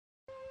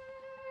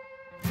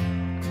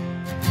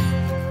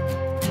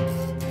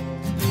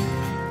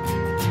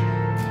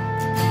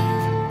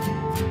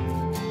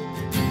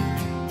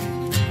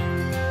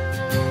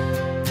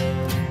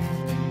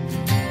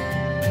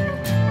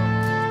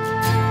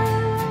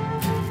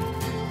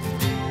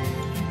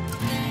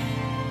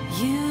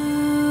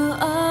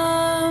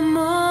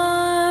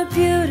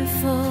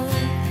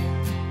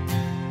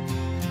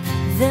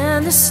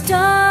the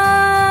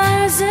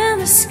stars in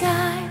the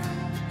sky,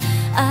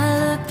 I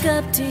look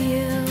up to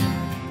you.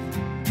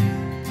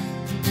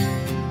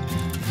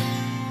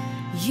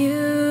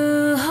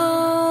 You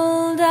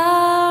hold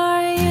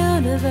our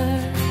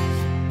universe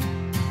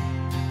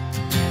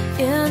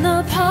in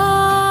the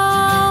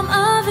palm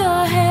of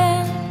your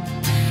hand,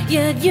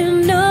 yet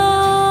you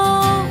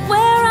know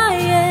where I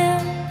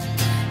am.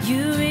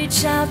 You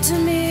reach out to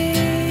me.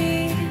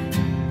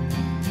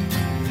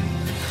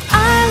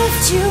 I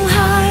lift you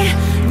high,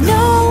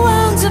 no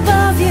one's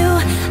above you.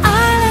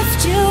 I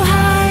lift you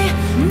high,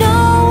 no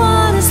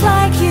one is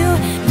like you.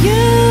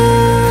 You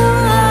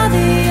are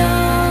the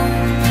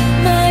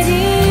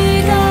Almighty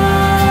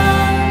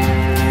God.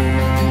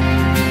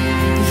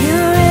 You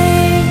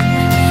reign,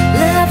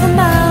 let the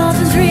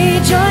mountains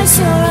rejoice,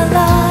 you're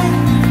alive.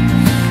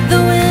 The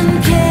wind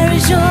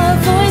carries your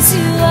voice,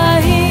 you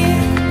are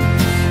here,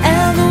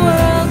 and the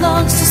world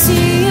longs to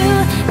see you.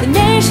 The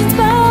nations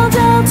bow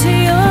down to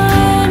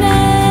your name.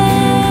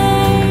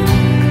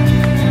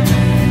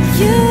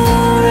 You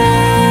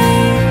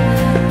reign,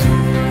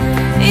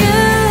 you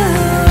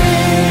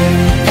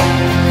reign.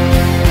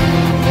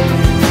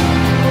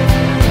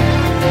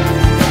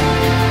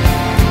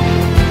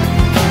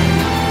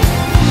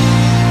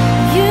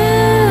 You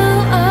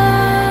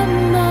are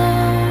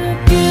more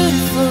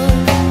beautiful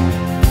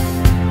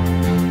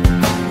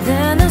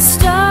than the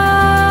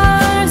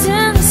stars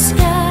in the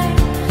sky.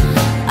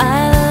 I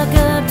look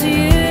up to you.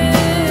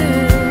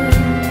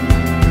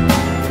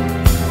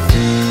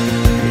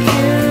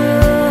 You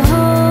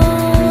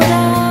hold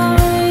our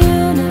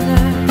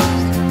universe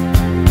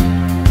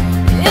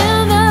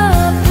in the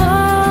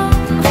palm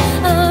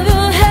of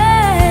your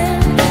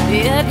hand,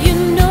 yet you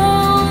know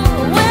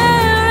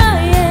where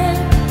I am.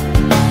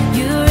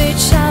 You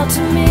reach out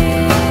to me.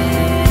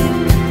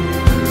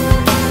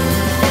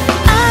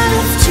 I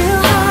lift you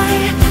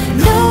high,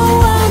 no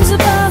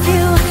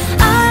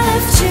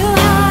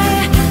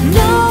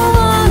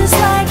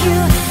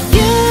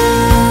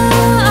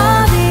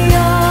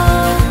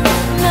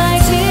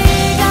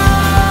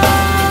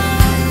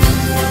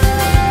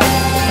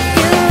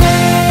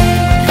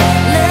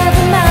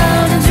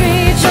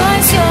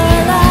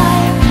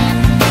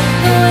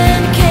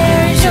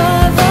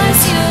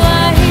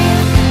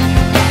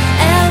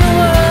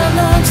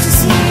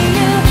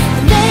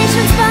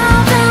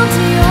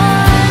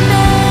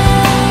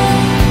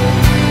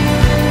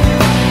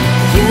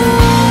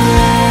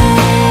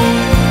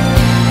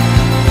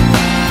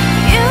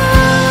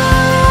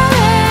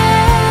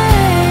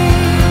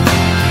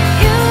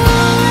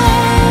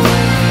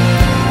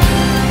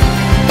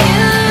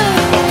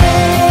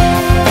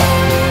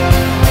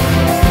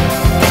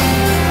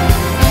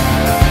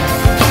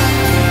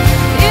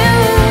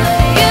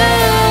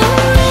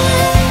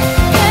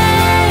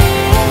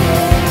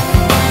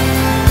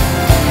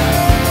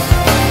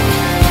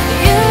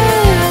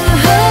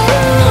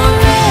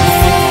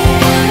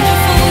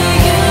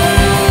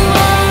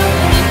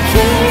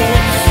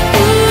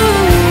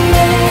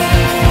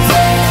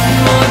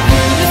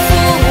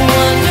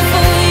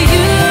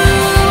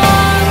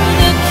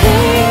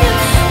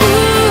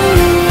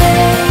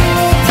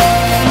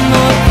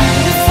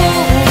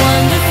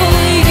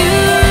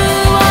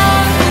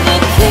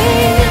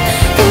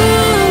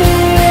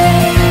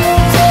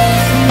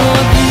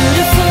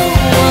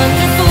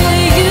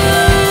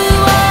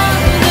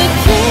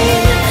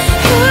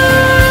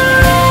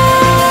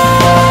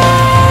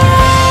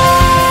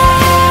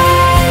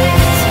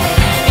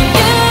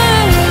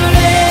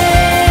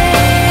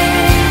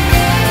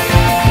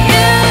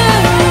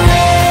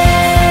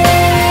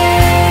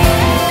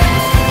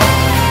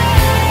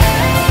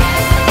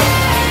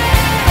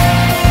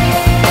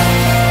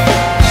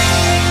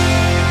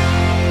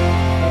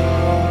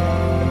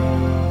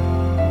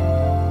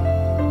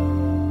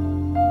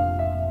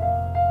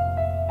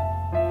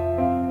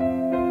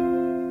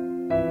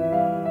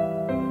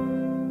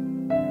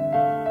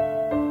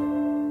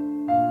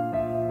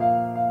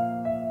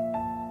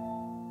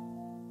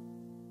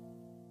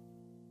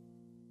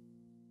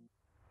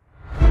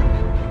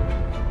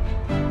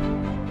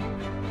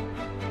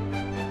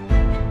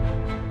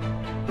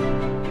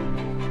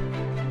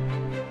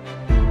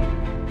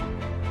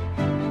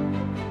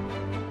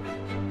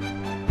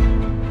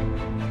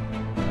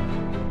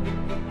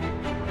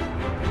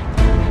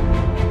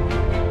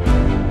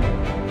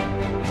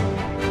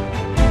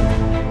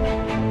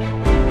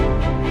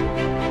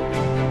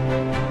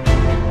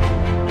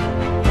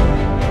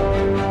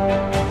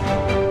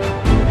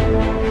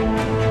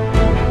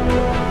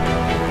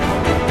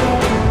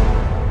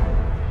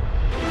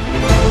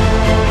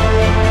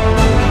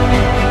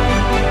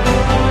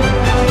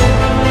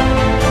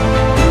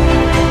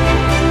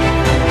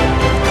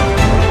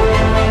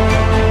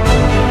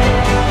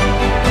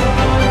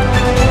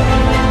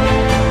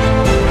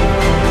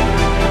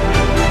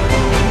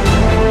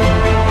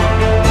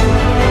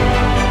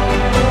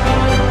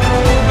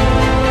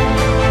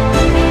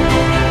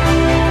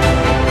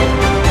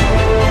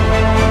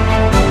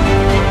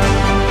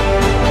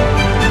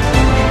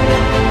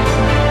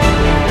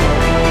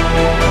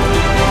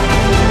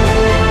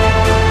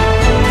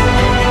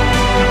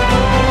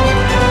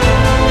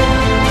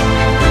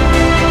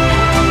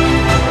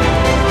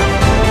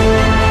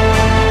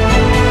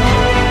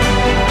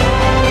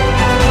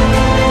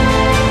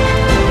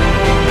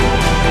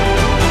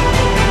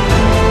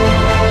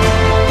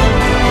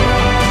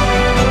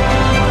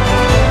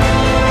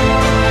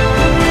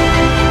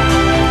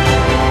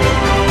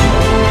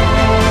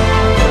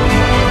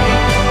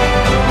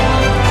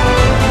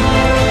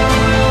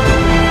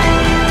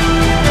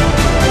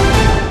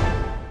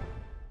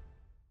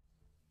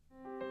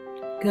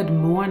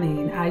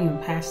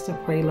Pastor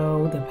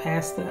Prelo, the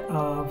pastor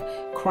of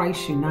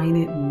Christ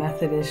United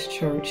Methodist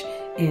Church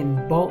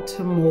in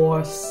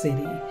Baltimore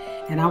City.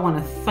 And I want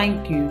to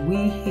thank you.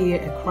 We here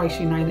at Christ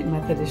United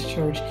Methodist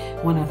Church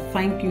want to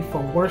thank you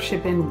for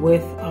worshiping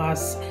with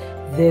us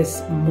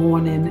this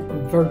morning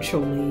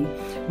virtually.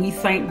 We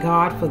thank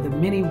God for the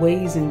many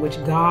ways in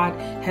which God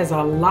has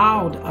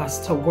allowed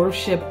us to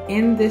worship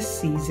in this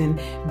season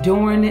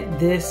during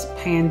this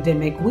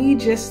pandemic. We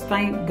just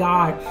thank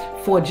God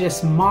for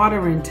just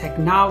modern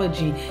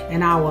technology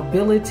and our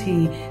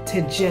ability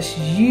to just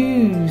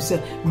use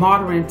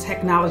modern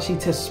technology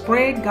to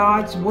spread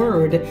God's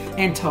word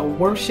and to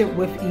worship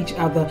with each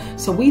other.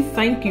 So we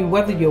thank you,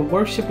 whether you're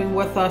worshiping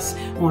with us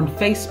on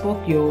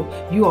Facebook,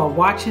 you are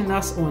watching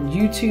us on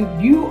YouTube,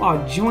 you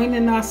are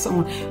joining us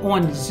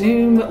on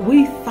Zoom.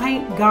 We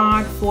thank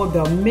God for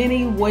the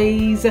many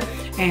ways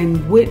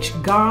in which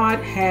God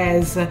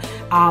has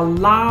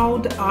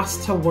allowed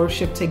us to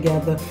worship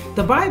together.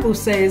 The Bible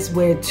says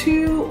where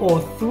 2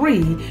 or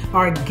 3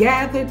 are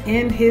gathered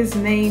in his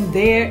name,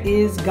 there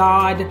is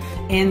God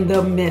in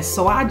the midst.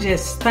 So I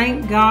just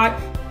thank God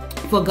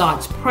for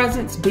God's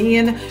presence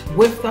being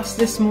with us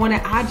this morning.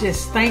 I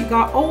just thank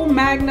God. Oh,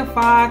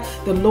 magnify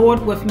the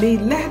Lord with me.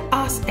 Let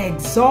us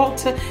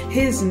exalt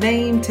his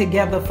name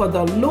together. For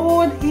the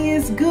Lord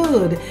is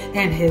good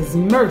and his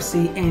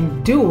mercy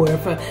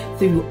endureth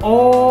through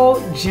all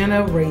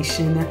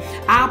generation.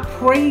 I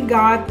pray,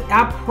 God,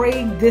 I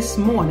pray this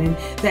morning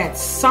that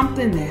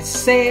something that's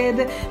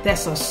said,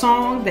 that's a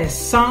song that's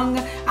sung,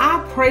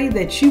 I pray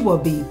that you will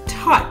be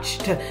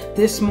touched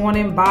this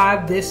morning by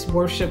this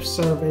worship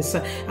service.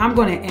 I'm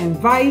going to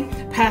invite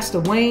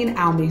Pastor Wayne,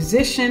 our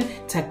musician,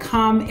 to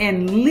come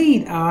and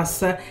lead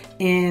us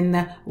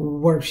in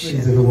worship.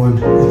 Praise everyone.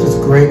 It's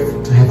just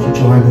great to have you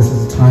join us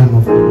as a time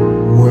of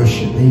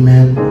worship.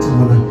 Amen. I just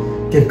want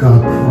to give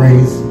God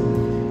praise.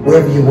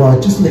 Wherever you are,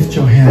 just lift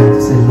your hands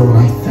and say, Lord,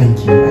 I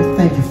thank you. I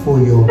thank you for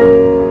your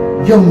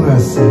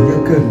mercy,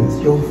 your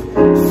goodness, your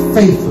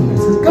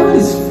faithfulness. God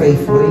is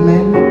faithful.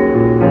 Amen.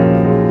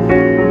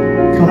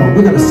 Come on,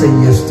 we're going to say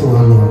yes to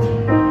our Lord.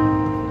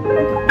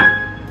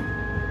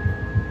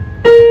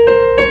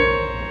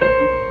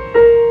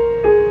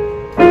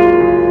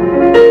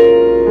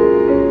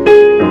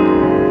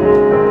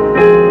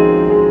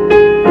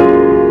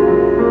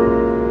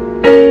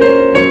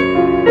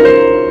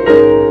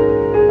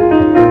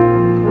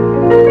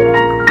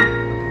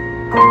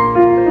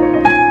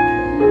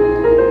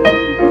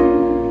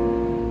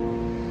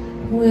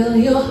 Will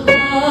your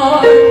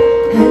heart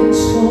and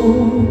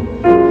soul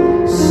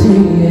say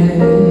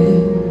yes?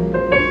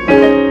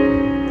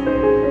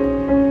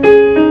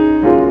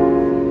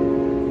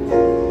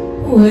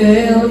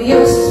 Will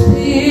your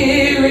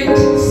spirit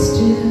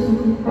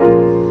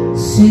still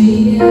say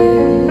yes?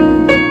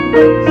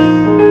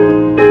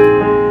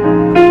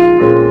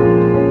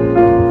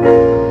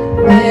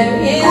 There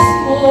is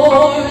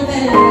more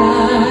than I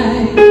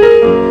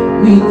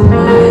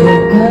require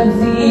of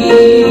thee.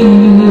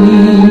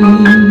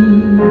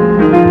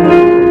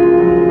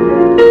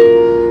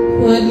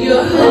 Would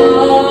your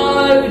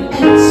heart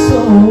and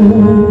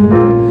soul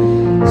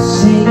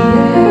say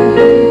yes?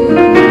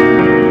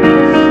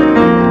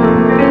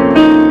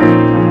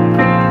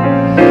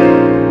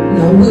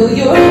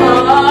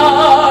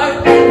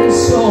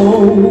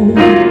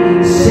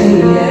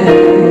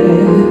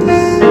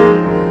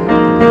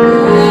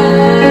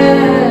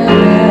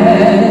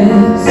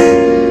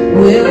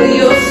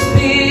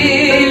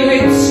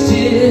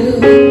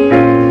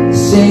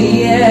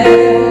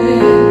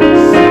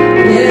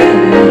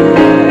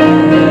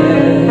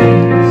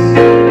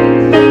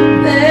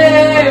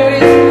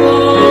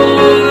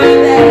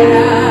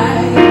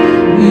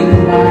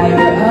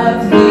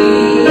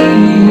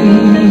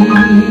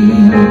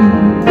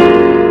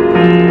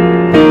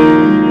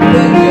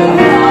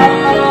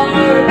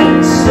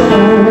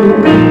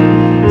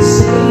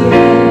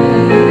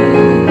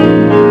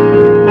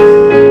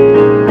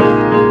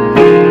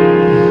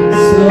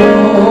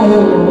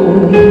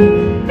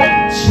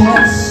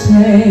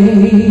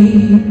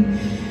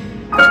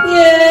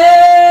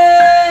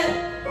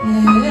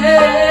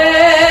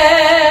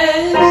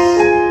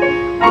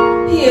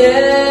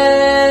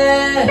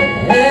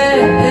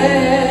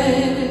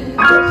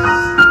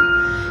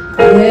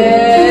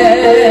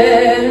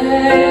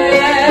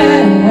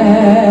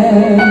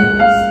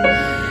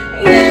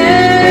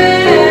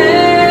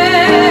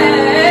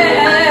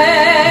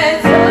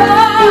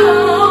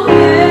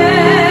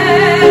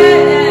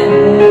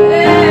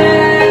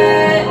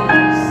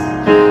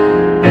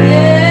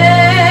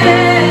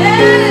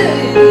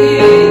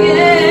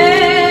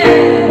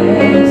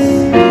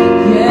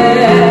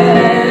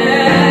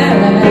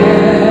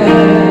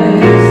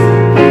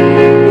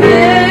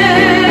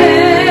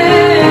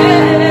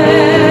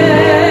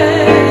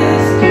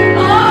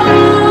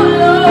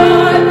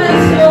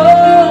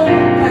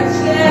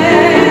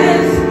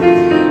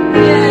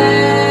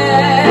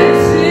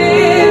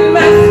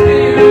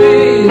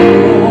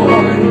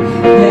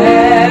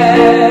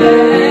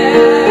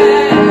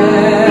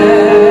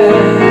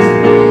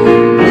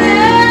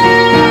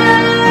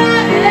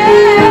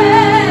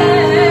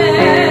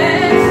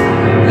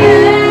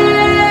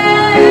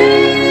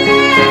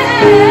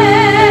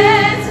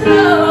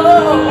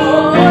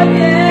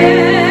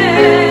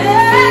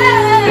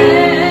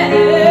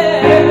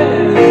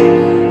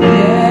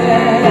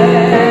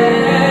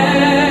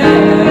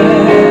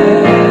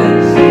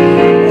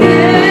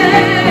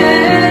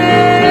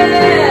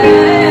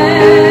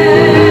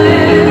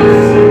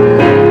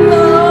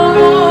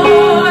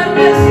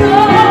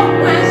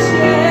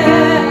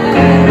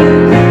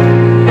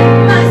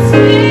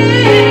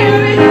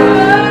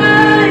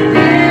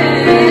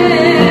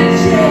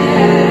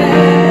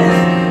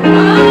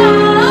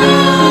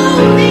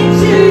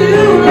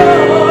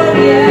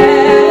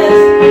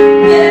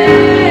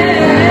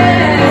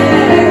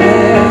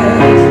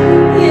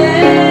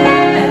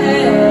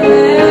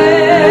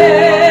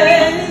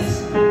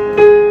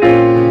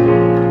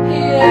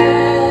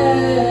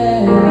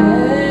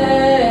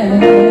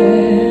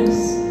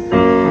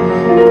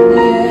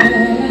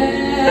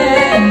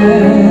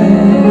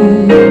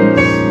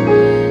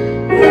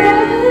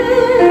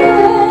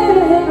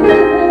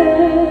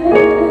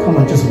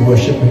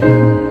 worship Him.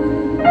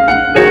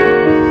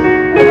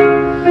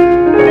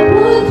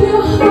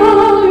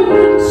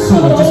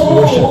 Come on, just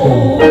worship Him.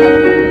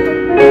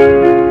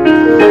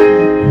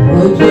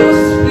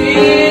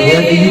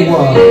 Wherever you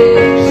are,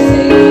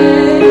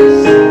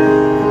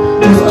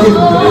 just give Him the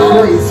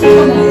praise. Come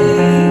on.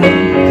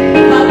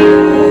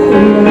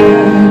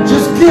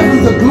 Just give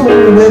Him the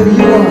glory wherever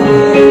you are.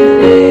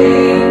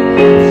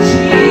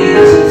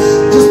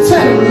 Just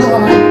tell Him,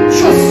 Lord, I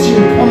trust you.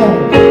 Come on.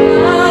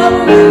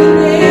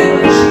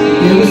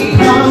 There is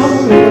power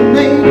in the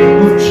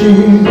name of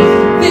Jesus.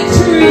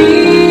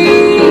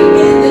 Victory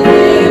in the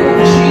name of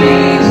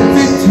Jesus.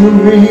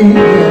 Victory.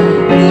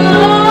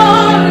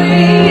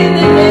 Glory in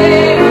the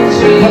name of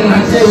Jesus. Come on, I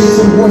tell you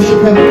to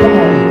worship Him. Come on.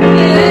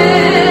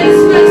 Yes,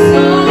 my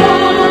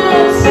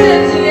soul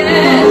says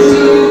yes.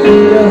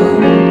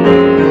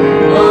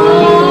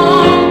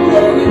 All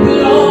glory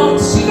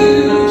belongs to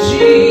you,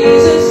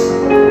 Jesus.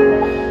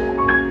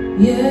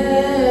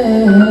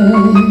 Yes.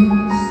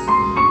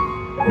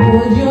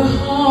 Would your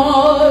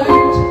heart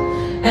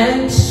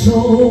and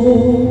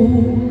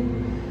soul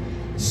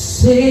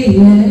say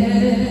yes?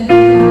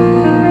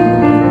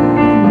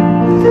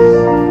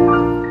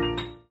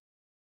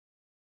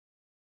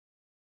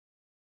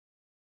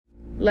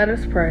 Let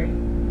us pray.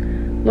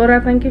 Lord, I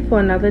thank you for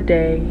another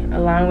day,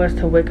 allowing us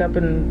to wake up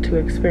and to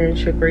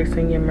experience your grace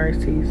and your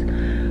mercies.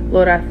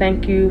 Lord, I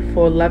thank you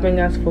for loving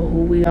us for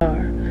who we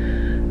are.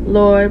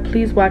 Lord,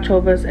 please watch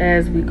over us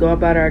as we go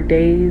about our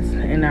days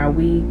and our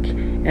week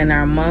and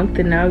our month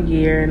and our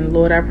year. And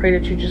Lord, I pray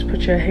that you just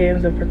put your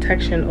hands of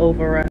protection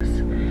over us.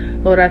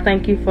 Lord, I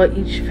thank you for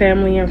each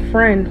family and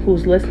friend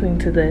who's listening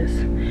to this.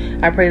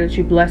 I pray that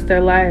you bless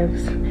their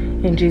lives.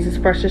 In Jesus'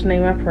 precious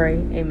name I pray.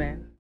 Amen.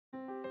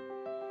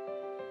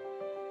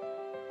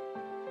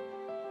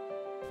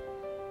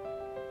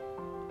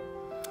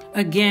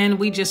 Again,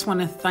 we just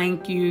want to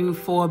thank you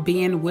for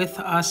being with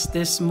us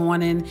this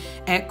morning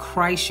at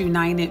Christ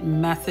United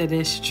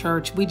Methodist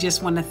Church. We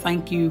just want to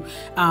thank you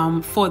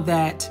for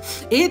that.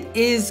 It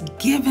is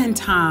giving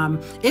time.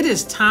 It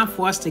is time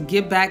for us to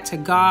give back to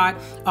God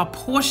a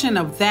portion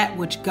of that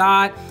which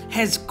God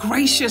has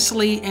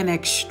graciously and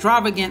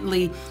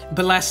extravagantly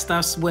blessed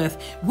us with.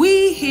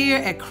 We here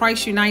at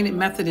Christ United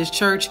Methodist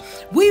Church,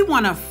 we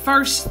want to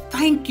first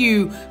thank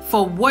you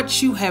for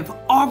what you have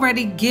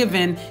already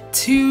given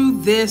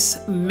to this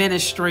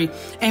ministry.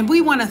 And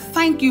we want to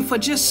thank you for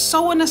just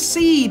sowing a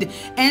seed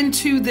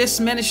into this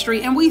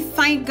ministry. And we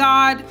thank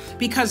God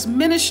because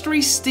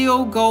ministry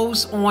still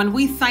goes on.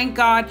 We thank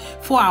God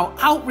for our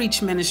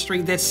outreach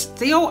ministry that's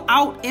still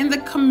out in the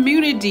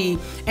community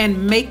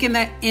and making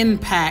an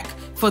impact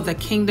for the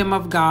kingdom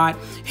of God.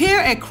 Here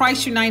at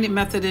Christ United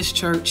Methodist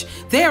Church,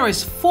 there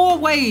is 4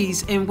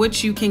 ways in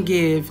which you can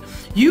give.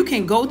 You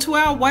can go to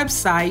our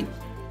website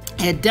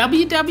at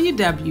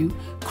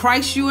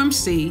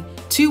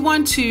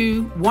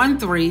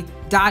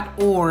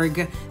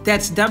www.christumc21213.org.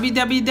 That's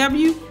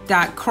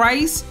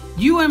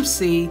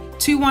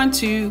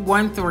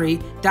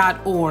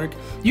www.christumc21213.org.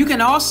 You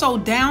can also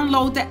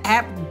download the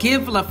app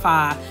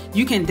Givelify.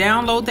 You can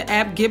download the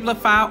app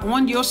Givelify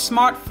on your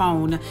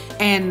smartphone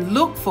and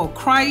look for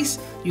Christ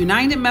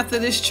United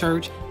Methodist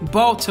Church,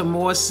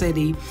 Baltimore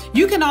City.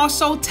 You can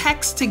also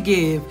text to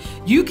give.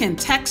 You can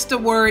text the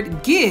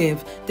word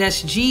GIVE,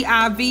 that's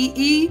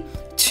GIVE,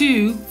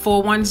 to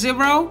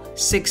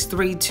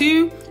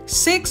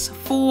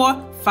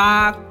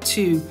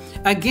 410-632-6452.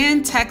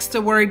 Again, text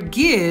the word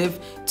GIVE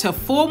to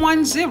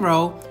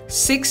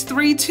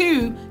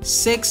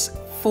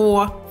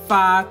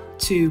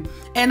 410-632-6452.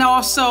 And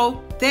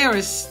also, there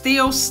is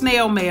still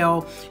snail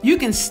mail. You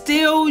can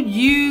still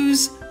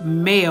use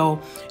mail.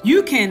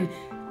 You can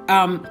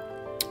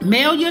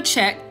mail your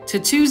check to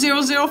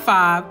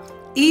 2005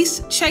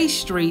 East Chase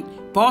Street,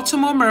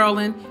 Baltimore,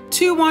 Maryland,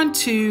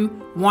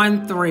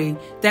 21213.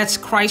 That's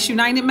Christ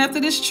United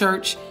Methodist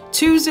Church,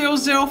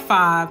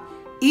 2005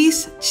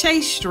 East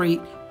Chase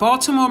Street,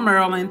 Baltimore,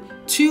 Maryland,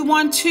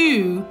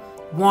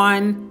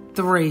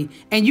 21213.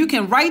 And you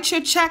can write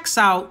your checks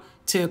out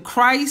to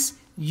Christ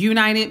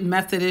United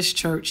Methodist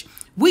Church.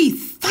 We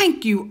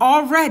thank you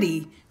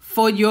already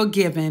for your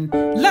giving.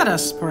 Let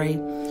us pray.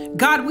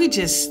 God, we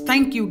just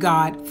thank you,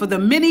 God, for the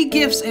many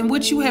gifts in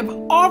which you have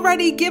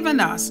already given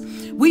us.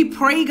 We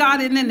pray, God,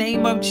 in the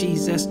name of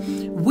Jesus,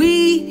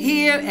 we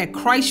here at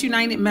Christ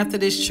United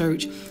Methodist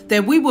Church,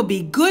 that we will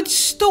be good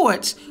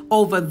stewards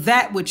over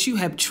that which you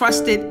have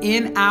trusted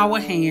in our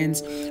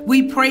hands.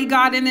 We pray,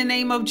 God, in the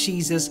name of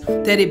Jesus,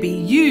 that it be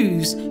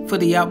used for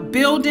the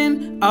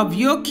upbuilding of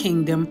your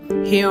kingdom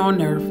here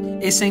on earth.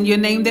 It's in your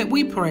name that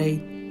we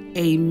pray.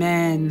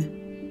 Amen.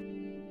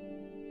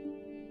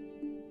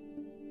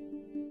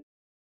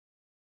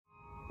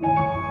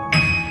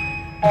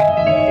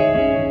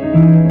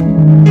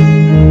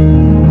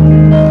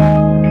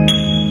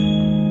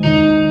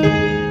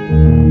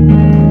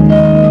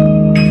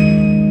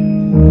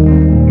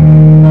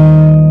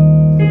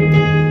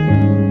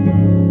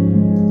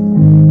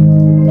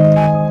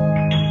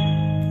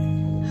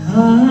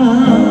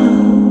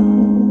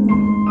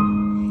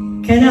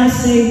 Can I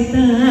say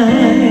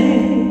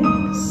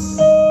thanks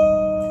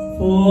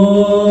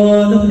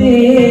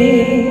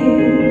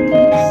things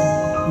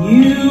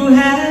you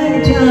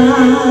have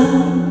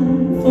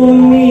done for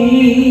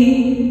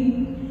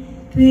me,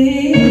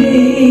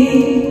 things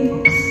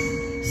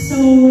so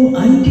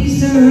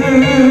undeserved,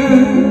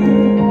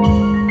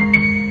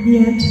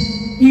 yet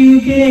you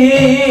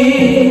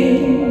gave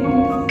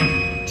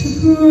to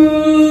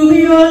prove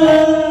your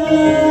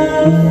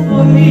love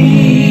for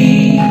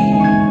me.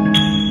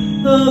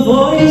 The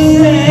voices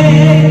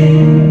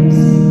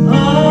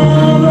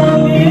of a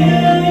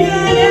million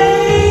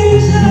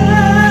angels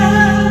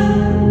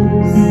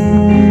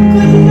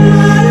could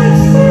not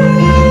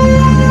express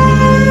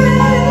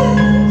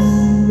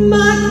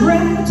my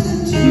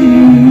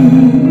gratitude.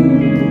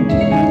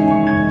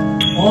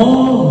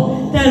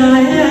 All that I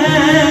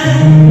am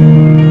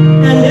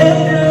and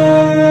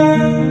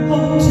ever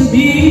hope to be,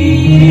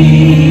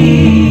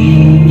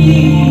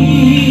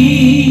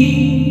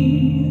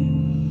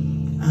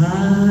 I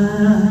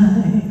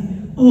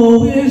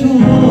owe it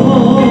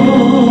all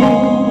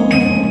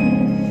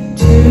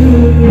to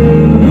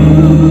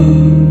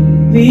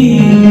thee.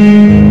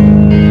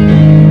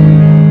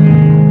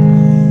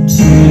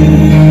 To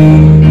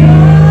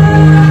God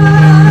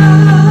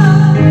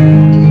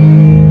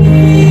be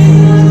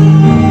the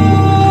glory.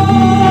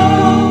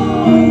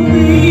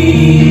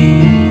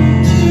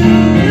 To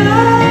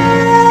God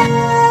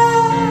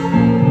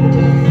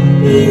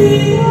be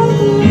the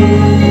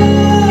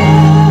glory.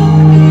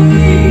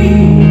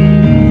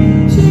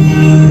 To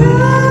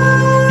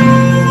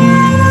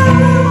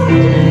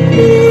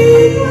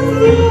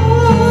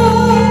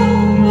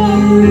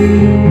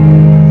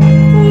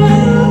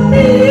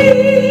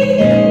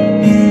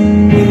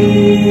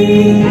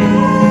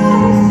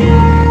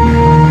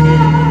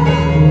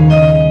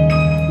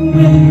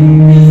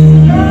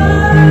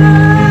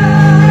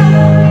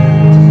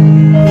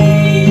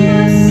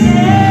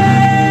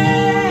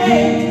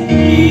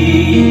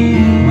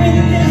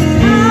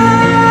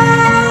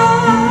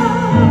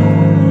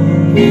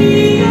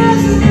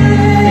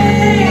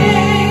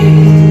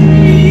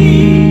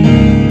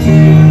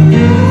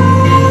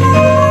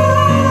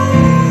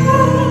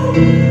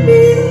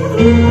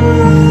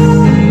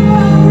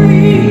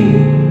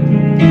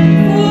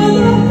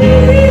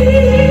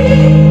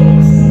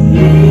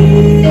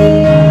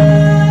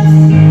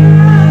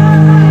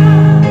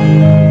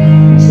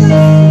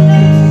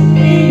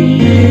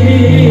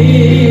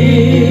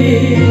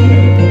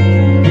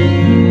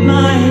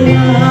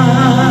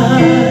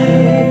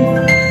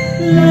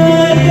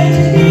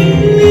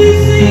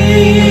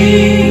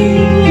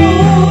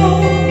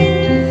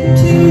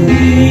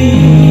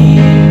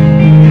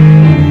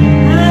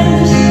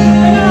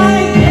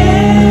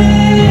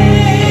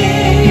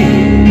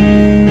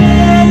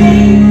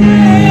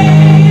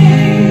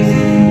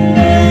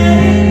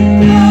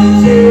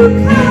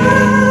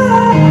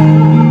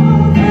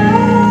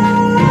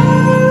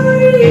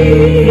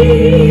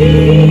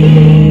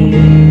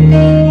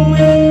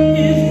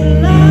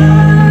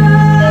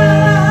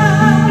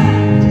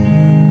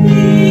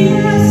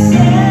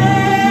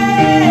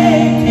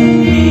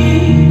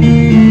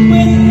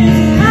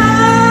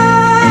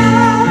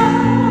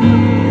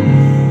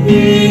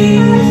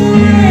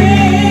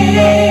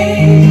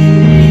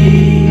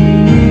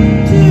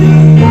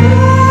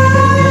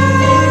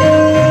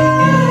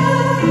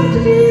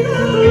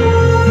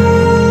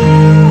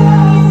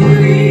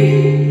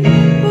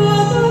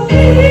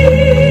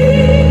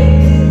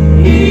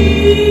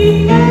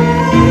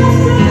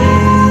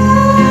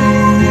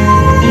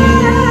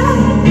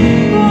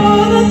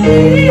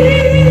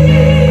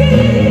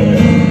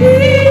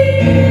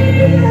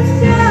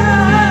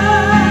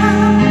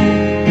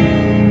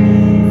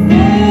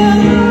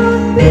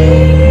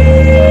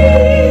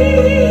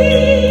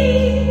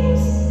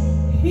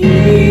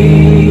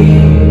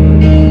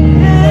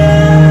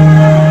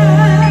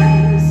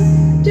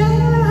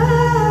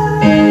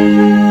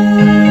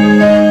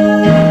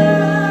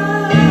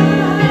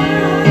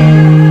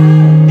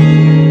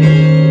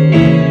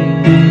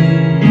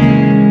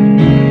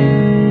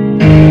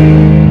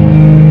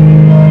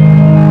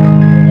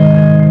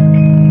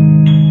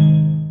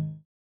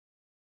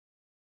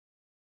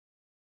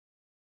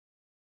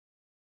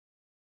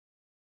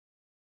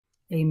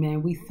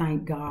Amen. We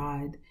thank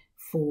God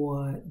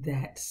for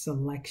that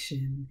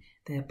selection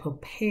that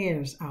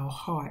prepares our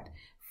heart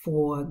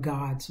for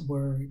God's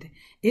word.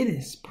 It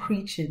is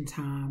preaching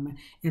time,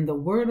 and the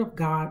word of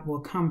God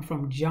will come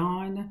from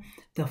John,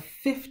 the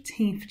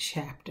 15th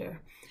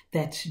chapter.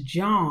 That's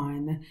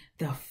John,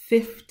 the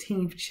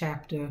 15th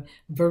chapter,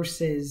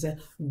 verses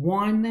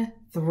 1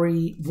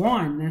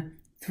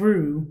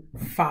 through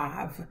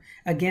 5.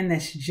 Again,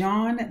 that's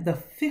John,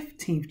 the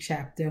 15th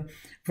chapter,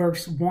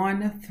 verse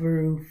 1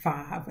 through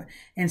 5.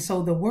 And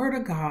so the word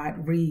of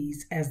God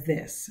reads as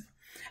this: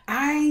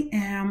 I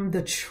am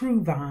the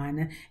true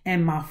vine,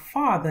 and my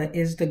Father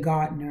is the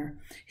gardener.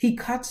 He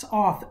cuts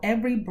off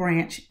every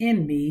branch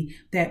in me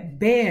that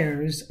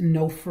bears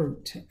no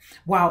fruit,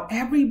 while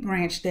every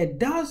branch that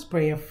does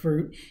bear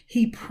fruit,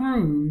 he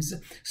prunes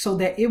so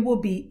that it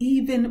will be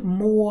even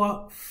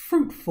more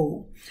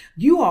fruitful.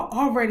 You are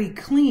already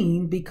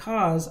clean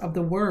because of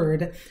the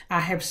word I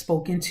have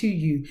spoken to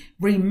you.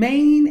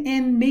 Remain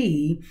in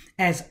me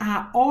as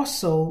I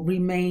also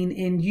remain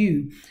in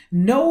you.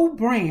 No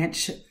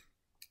branch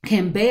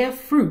can bear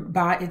fruit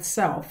by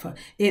itself.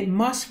 It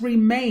must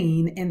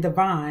remain in the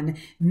vine.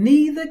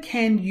 Neither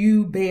can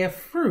you bear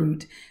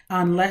fruit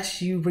unless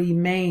you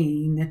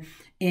remain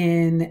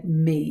in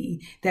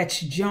me. That's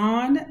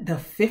John, the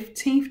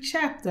 15th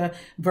chapter,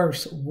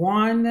 verse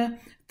 1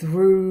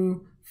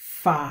 through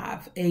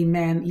 5.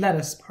 Amen. Let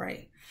us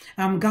pray.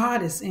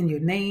 God, it's in your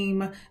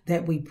name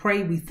that we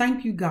pray. We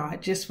thank you,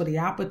 God, just for the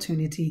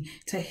opportunity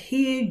to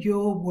hear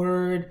your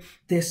word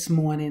this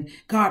morning.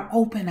 God,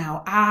 open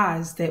our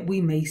eyes that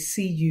we may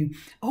see you.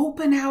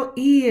 Open our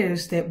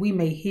ears that we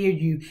may hear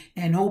you,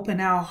 and open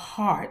our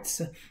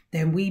hearts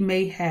that we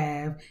may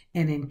have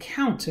an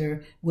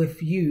encounter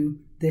with you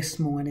this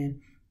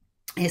morning.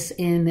 It's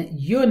in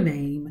your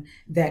name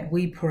that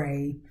we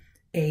pray.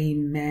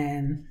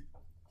 Amen.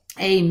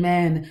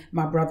 Amen,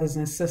 my brothers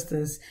and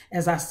sisters.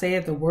 As I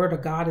said, the word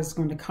of God is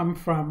going to come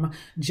from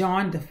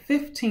John, the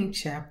 15th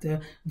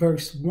chapter,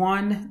 verse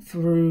 1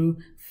 through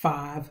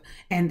 5.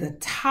 And the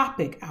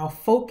topic, our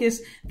focus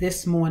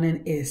this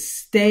morning is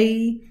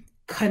stay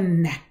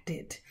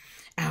connected.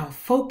 Our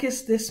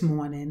focus this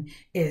morning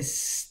is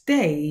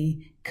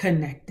stay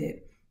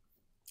connected.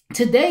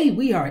 Today,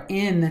 we are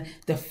in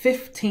the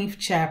 15th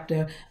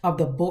chapter of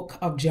the book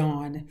of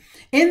John.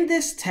 In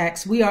this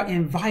text, we are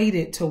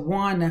invited to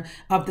one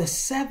of the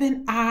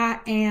 7 I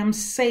am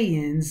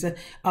sayings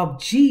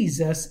of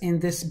Jesus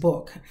in this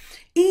book.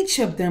 Each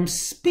of them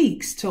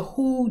speaks to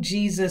who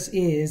Jesus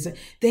is.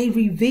 They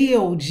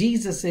reveal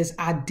Jesus's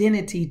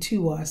identity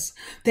to us.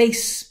 They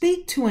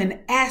speak to an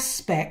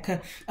aspect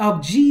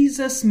of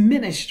Jesus'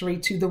 ministry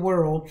to the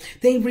world.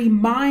 They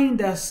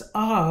remind us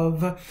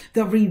of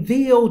the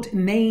revealed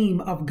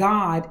name of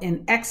God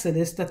in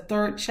Exodus, the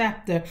 3rd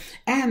chapter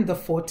and the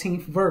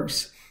 14th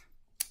verse.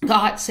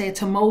 God said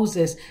to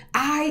Moses,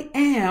 I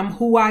am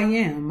who I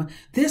am.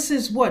 This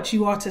is what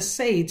you are to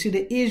say to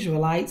the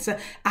Israelites.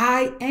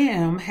 I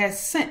am has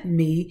sent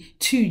me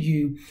to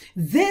you.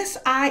 This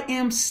I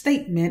am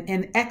statement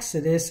in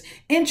Exodus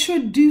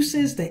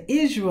introduces the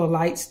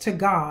Israelites to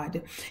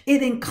God.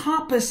 It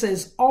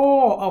encompasses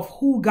all of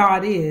who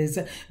God is.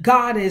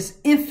 God is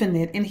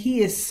infinite and he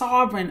is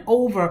sovereign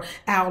over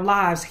our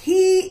lives.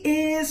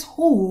 He is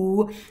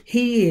who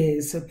he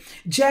is.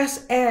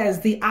 Just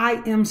as the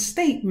I am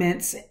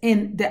statements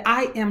in the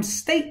I am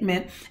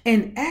statement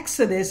in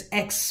Exodus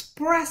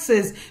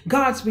expresses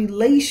God's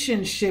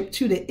relationship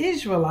to the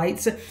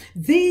Israelites,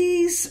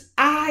 these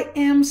I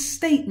am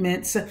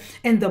statements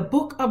in the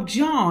book of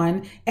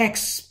John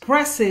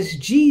expresses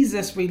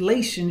Jesus'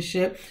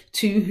 relationship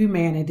to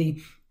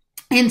humanity.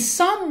 In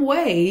some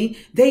way,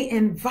 they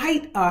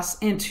invite us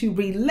into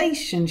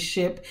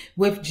relationship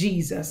with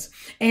Jesus.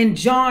 In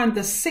John, the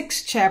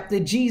 6th chapter,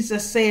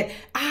 Jesus said,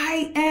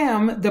 I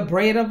am the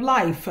bread of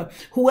life.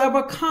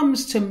 Whoever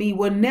comes to me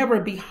will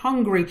never be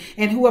hungry,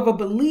 and whoever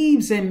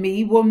believes in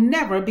me will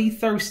never be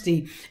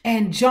thirsty.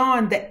 And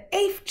John, the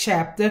 8th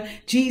chapter,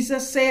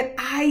 Jesus said,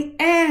 I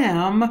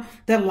am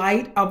the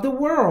light of the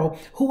world.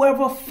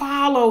 Whoever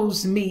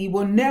follows me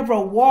will never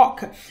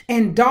walk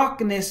in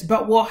darkness,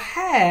 but will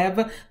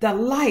have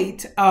the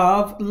light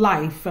of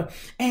life.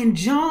 And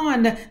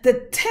John,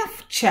 the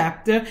 10th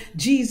chapter,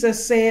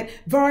 Jesus said,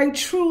 very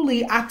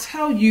truly, I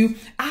tell you,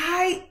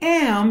 I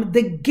am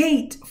the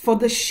gate for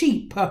the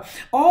sheep.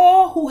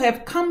 All who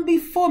have come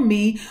before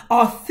me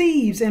are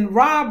thieves and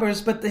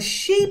robbers, but the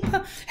sheep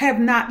have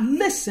not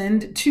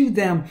listened to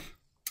them.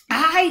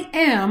 I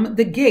am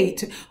the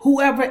gate.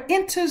 Whoever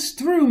enters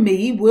through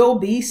me will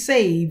be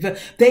saved.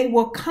 They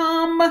will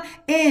come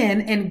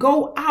in and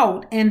go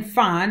out and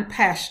find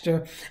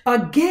pasture.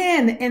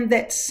 Again, in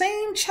that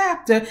same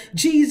chapter,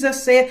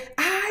 Jesus said,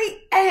 I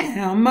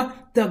am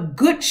the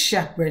good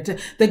shepherd.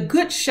 The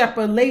good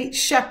shepherd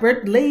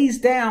lays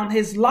down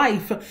his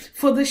life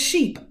for the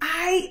sheep.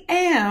 I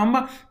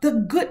am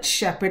the good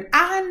shepherd.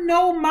 I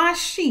know my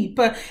sheep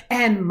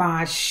and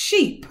my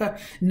sheep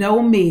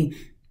know me.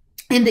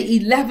 In the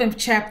 11th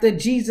chapter,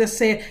 Jesus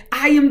said,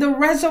 I am the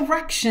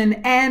resurrection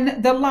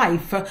and the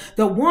life.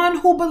 The one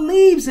who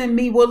believes in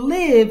me will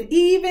live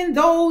even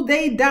though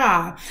they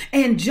die.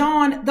 In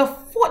John, the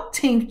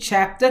 14th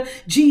chapter,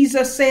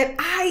 Jesus said,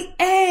 I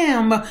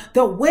am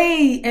the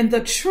way and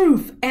the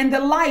truth and the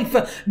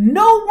life.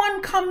 No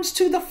one comes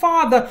to the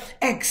Father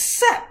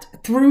except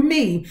through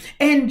me.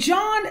 In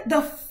John,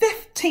 the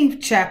 15th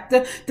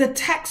chapter, the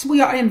text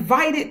we are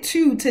invited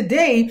to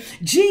today,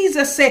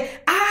 Jesus said,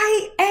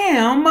 I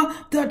am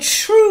the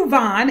true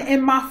vine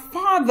and my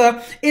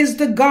Father is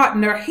the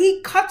gardener.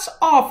 He cuts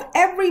off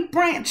every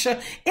branch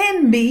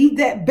in me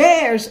that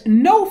bears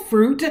no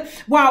fruit,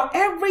 while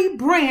every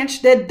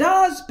branch that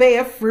does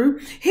bear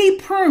fruit, he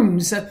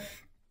prunes,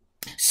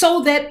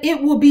 so that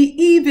it will be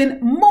even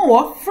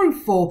more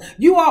fruitful.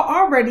 You are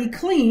already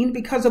clean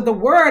because of the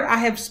word I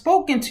have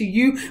spoken to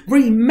you.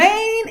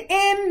 Remain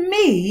in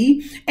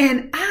me,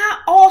 and I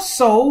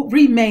also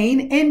remain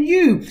in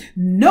you.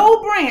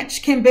 No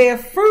branch can bear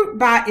fruit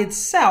by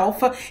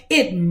itself.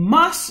 It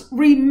must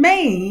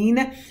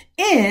remain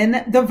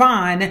in the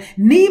vine.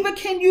 Neither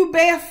can you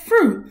bear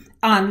fruit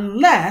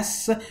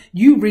unless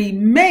you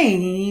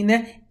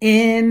remain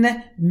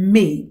in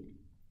me.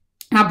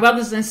 My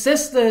brothers and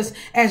sisters,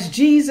 as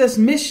Jesus'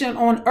 mission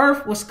on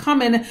earth was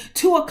coming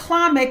to a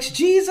climax,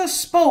 Jesus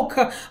spoke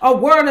a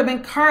word of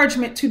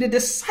encouragement to the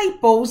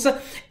disciples in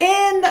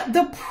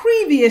the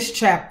previous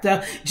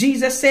chapter.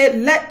 Jesus said,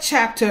 let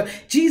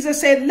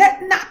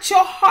not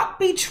your heart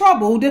be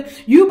troubled.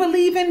 You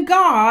believe in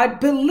God,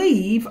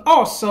 believe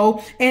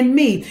also in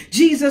me.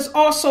 Jesus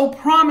also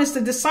promised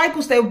the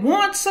disciples that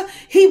once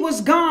he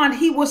was gone,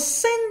 he would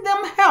send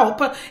them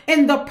help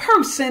in the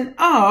person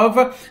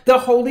of the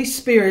Holy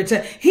Spirit.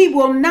 He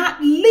will not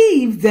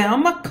leave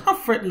them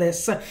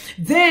comfortless.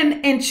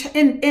 Then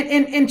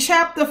in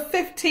chapter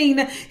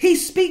 15, he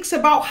speaks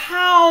about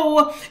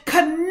how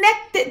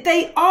connected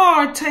they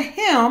are to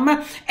him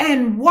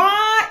and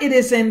why it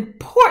is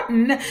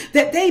important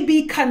that they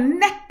be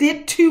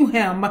connected to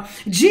him.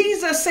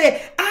 Jesus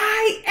said,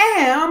 I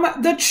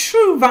am the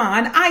true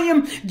vine. I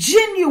am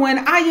genuine.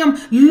 I am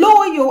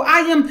loyal. I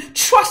am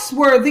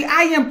trustworthy.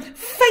 I am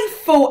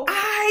faithful.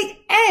 I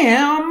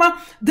am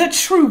the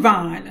true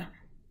vine.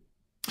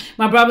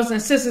 My brothers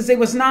and sisters, it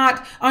was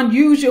not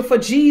unusual for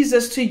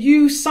Jesus to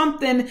use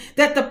something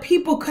that the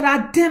people could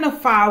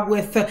identify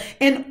with.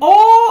 In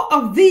all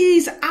of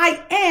these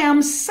I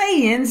am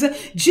sayings,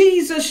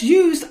 Jesus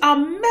used a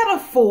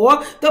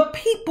metaphor the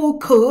people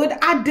could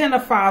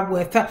identify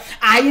with.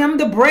 I am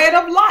the bread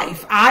of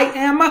life. I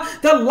am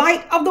the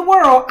light of the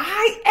world.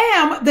 I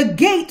am the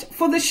gate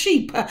for the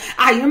sheep.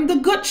 I am the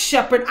good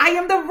shepherd. I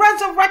am the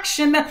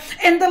resurrection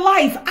and the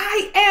life.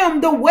 I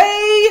am the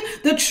way,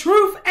 the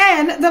truth,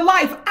 and the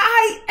life.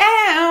 I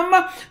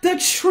am the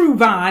true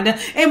vine.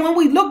 And when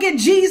we look at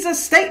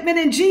Jesus' statement,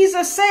 and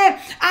Jesus said,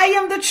 I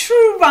am the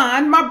true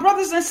vine, my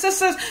brothers and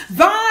sisters,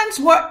 vines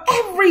were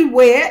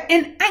everywhere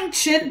in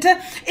ancient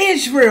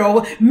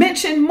Israel,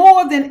 mentioned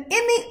more than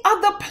any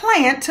other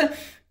plant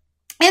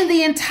in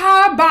the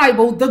entire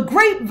Bible. The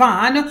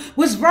grapevine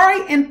was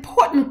very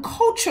important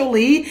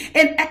culturally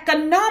and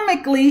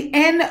economically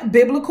in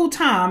biblical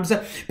times.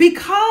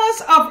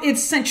 Because of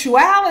its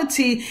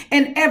sensuality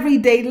in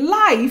everyday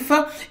life,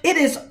 it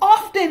is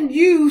often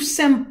used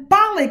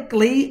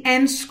symbolically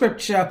in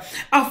scripture.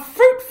 A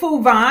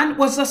fruitful vine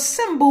was a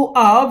symbol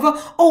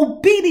of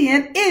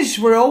obedient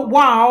Israel,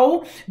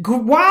 while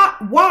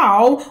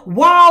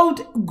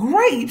wild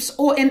grapes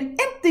or an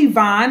empty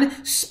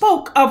vine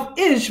spoke of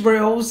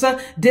Israel's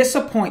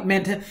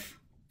disappointment.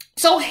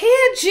 So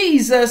here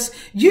Jesus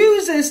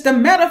uses the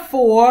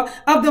metaphor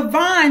of the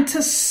vine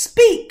to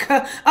speak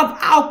of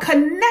our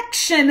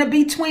connection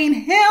between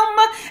him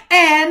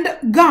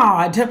and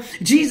God.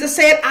 Jesus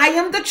said, I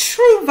am the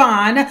true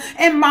vine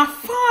and my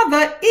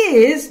Father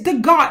is the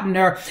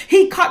gardener.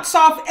 He cuts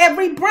off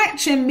every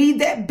branch in me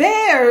that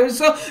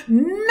bears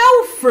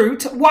no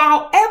fruit,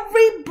 while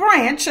every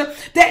branch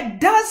that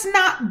does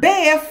not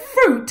bear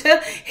fruit,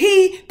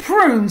 he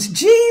prunes.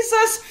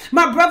 Jesus,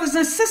 my brothers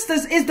and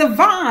sisters, is the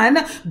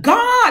vine.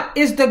 God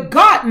is the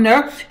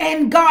gardener,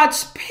 and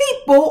God's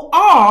people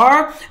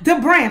are the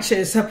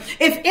branches.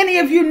 If any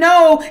of you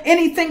know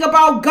anything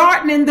about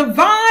gardening, the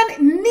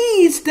vine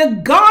needs the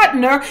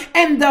gardener,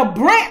 and the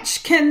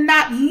branch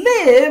cannot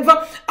live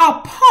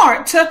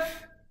apart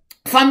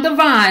from the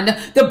vine.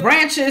 The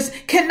branches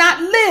cannot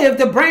live.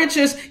 The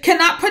branches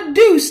cannot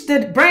produce.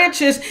 The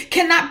branches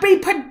cannot be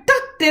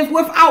productive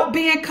without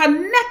being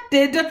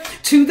connected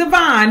to the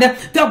vine.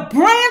 The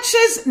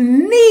branches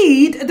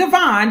need the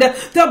vine.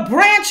 The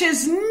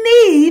branches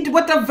need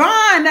what the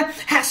vine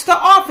has to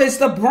offer.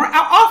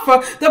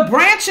 The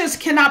branches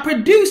cannot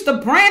produce. The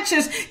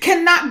branches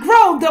cannot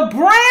grow. The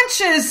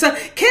branches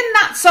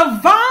cannot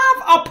survive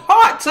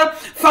apart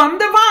from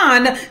the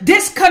vine.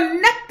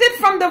 Disconnected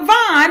from the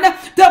vine,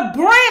 the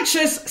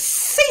branches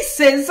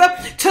ceases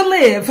to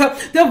live.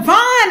 The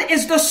vine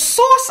is the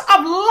source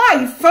of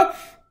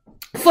life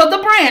for the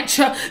branch.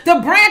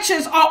 The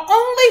branches are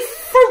only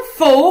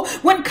fruitful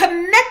when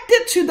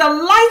connected to the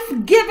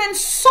life-giving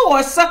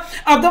source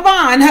of the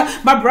vine.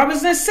 My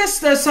brothers and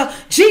sisters,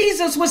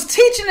 Jesus was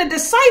teaching the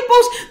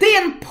disciples the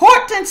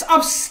importance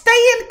of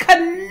staying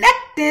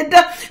connected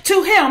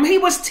to him. He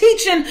was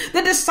teaching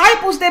the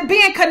disciples that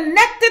being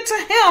connected to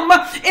him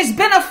is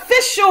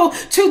beneficial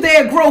to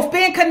their growth.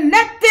 Being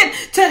connected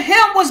to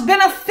him was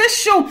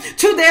beneficial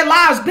to their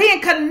lives.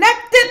 Being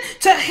connected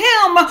to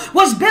him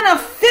was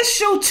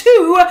beneficial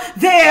to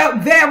their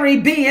very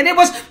being. It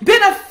was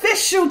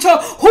beneficial to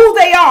who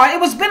they are. It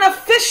was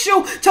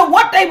beneficial to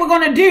what they were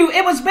going to do.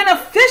 It was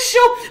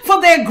beneficial for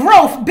their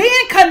growth.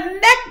 Being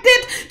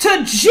connected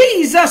to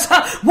Jesus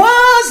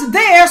was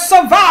their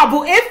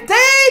survival. If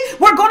they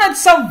were going to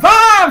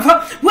survive,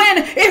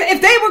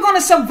 if they were going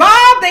to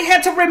survive, they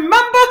had to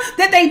remember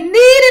that they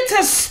needed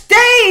to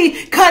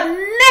stay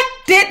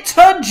connected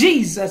to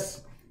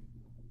Jesus.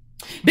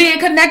 Being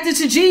connected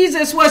to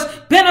Jesus was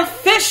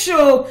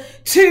beneficial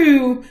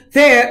to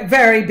their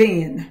very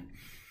being.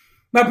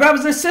 My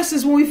brothers and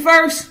sisters, when we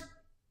first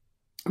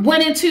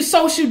went into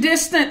social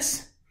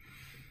distance,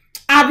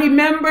 I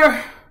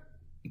remember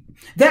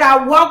that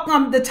I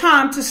welcomed the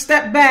time to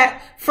step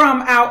back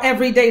from our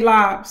everyday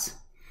lives.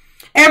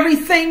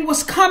 Everything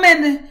was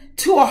coming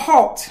to a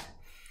halt.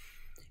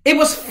 It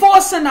was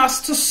forcing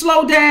us to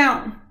slow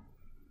down.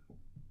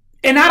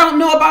 And I don't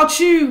know about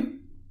you,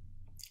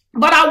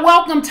 but I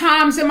welcome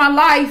times in my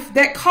life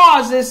that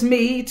causes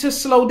me to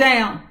slow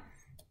down.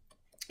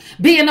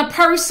 Being a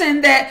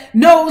person that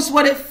knows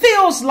what it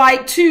feels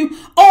like to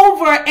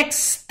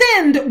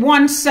overextend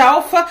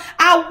oneself,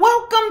 I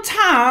welcome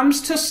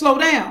times to slow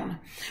down.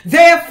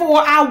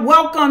 Therefore, I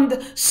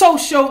welcomed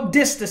social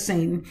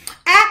distancing.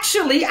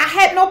 Actually, I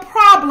had no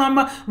problem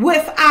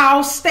with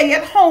our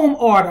stay-at-home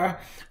order.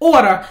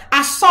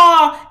 I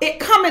saw it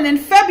coming in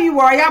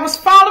February. I was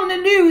following the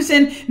news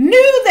and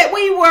knew that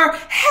we were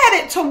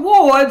headed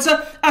towards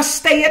a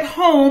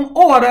stay-at-home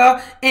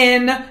order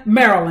in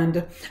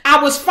Maryland.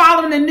 I was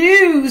following the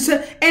news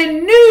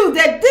and knew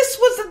that this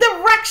was the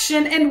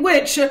direction in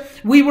which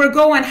we were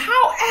going.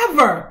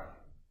 However,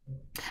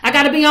 I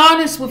got to be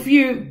honest with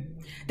you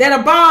that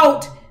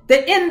about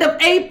the end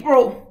of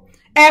April,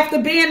 after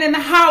being in the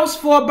house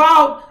for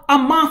about a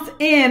month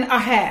and a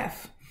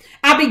half,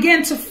 I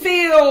began to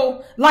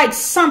feel like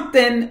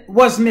something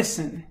was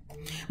missing.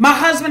 My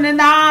husband and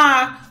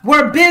I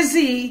were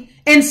busy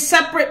in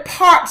separate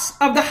parts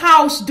of the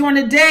house during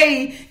the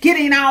day,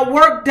 getting our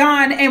work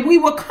done, and we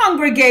would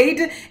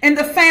congregate in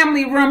the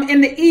family room in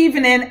the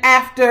evening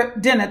after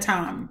dinner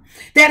time.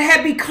 That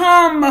had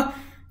become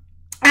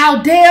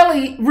our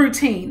daily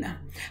routine.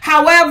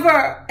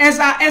 However, as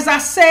I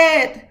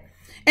said,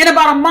 in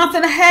about a month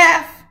and a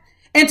half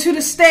into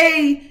the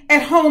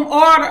stay-at-home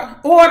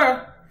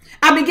order,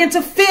 I began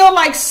to feel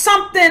like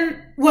something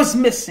was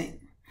missing.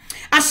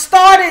 I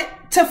started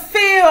to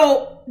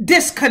feel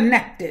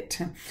disconnected.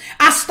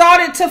 I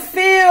started to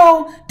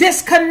feel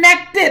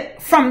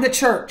disconnected from the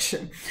church.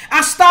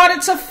 I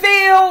started to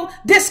feel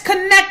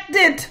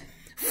disconnected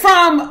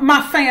from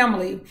my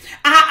family.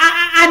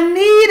 I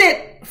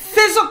needed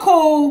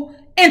physical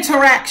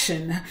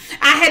interaction.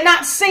 I had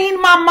not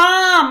seen my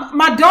mom,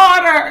 my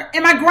daughter,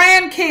 and my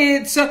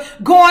grandkids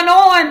going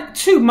on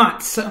 2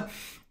 months.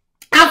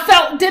 I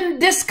felt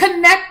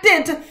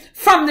disconnected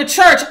from the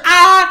church.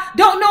 I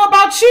don't know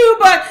about you,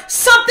 but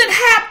something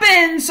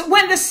happens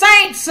when the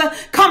saints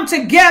come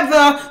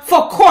together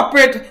for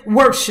corporate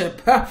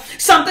worship.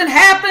 Something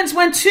happens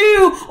when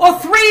 2 or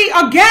 3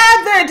 are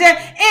gathered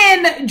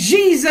in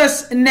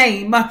Jesus'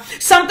 name.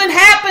 Something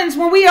happens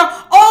when we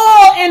are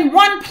all in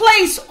one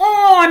place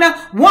on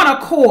one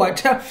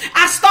accord.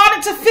 I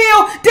started to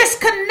feel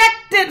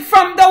disconnected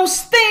from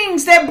those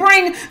things that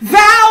bring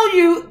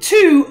value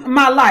to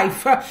my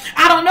life.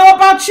 I don't know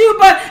about you,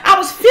 but I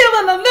was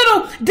feeling a little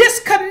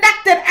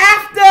disconnected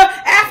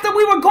after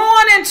we were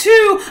going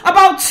into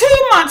about 2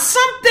 months.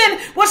 Something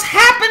was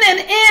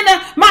happening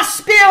in my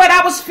spirit.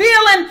 I was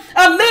feeling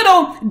a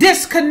little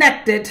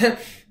disconnected.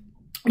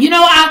 You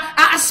know,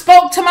 I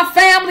spoke to my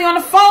family on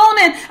the phone,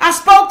 and I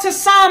spoke to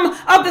some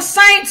of the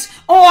saints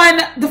on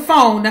the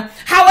phone.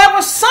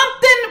 However,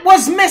 something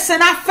was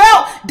missing. I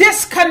felt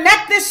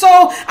disconnected,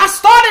 so I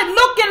started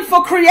looking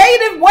for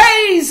creative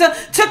ways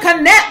to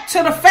connect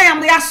to the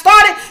family. I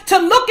started to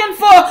looking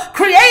for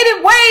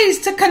creative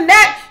ways to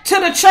connect to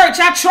the church.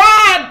 I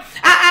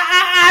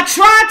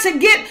tried to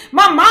get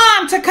my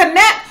mom to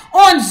connect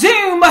on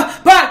Zoom,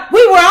 but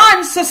we were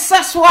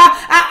unsuccessful.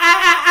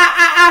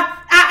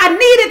 I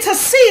needed to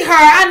see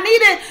her.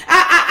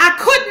 I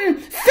couldn't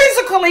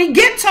physically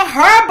get to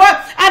her,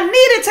 but I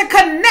needed to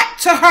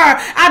connect to her.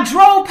 I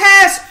drove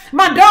past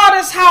my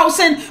daughter's house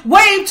and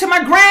waved to my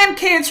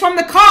grandkids from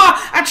the car.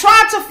 I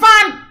tried to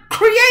find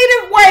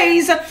creative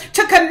ways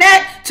to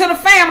connect to the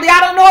family.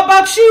 I don't know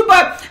about you,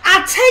 but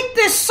I take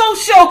this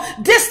social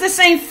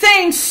distancing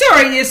thing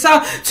serious.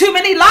 Too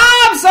many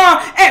lives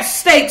are at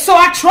stake. So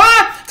I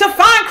try to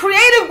find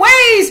creative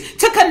ways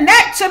to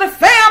connect to the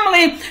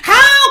family.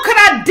 How could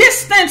I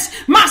distance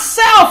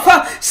myself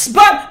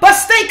but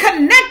stay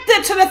connected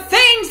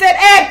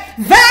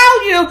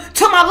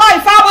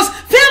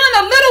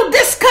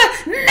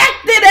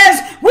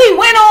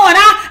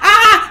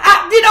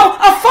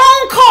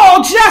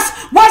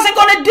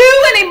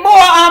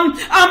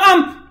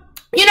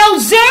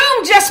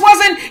Zoom just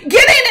wasn't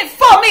getting it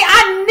for me.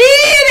 I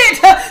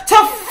needed to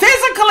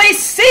physically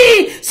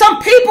see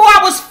some people. I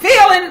was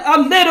feeling a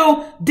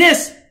little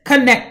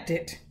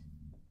disconnected.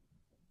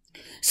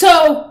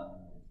 So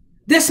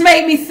this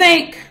made me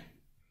think,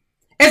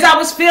 as I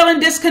was feeling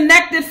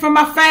disconnected from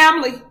my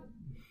family,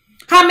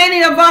 how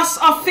many of us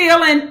are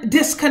feeling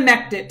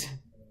disconnected?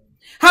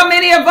 How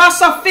many of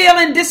us are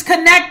feeling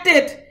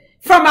disconnected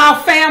from our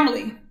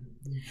family?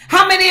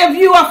 How many of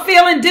you are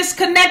feeling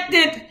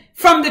disconnected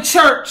from the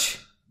church?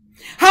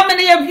 How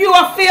many of you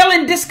are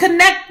feeling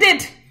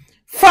disconnected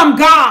from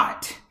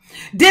God?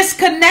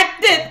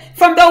 Disconnected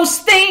from those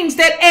things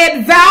that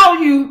add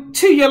value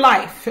to your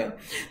life.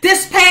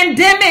 This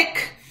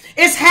pandemic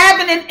is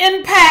having an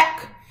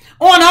impact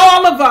on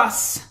all of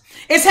us.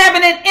 It's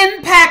having an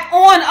impact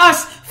on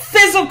us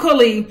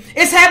physically.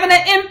 It's having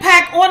an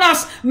impact on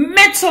us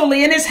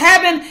mentally, and it's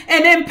having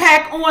an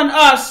impact on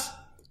us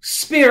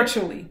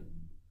spiritually.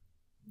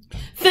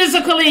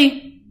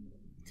 Physically,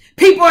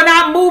 people are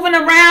not moving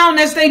around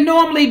as they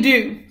normally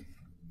do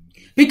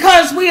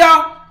because we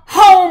are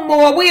home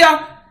more. We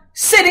are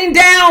sitting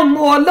down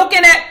more,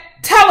 looking at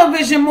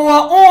television more,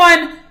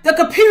 on the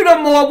computer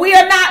more. We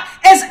are not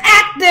as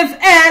active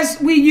as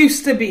we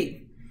used to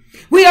be.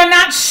 We are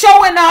not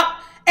showing up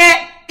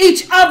at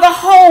each other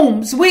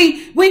homes.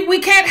 We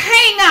can't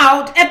hang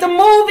out at the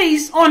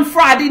movies on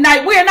Friday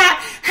night. We're not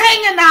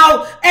hanging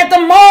out at the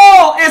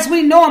mall as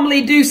we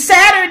normally do.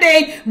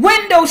 Saturday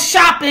window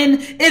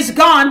shopping is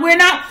gone. We're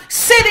not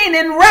sitting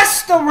in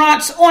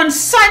restaurants on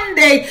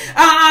Sunday.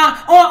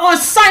 On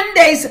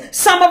Sundays,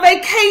 summer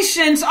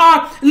vacations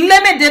are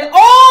limited.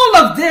 All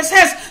of this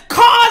has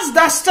caused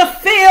us to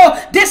feel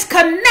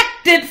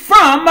disconnected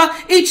from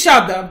each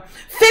other.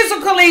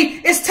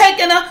 Physically, it's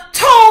taking a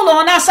toll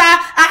on us.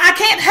 I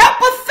can't help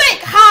but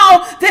think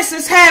how this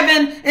is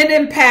having an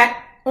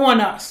impact on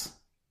us.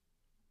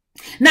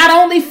 Not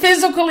only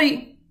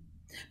physically,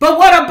 but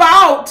what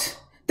about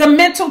the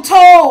mental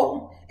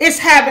toll it's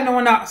having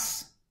on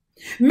us?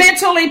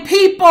 Mentally,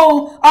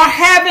 people are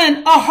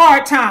having a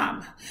hard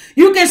time.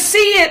 You can see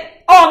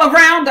it all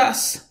around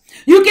us.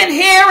 You can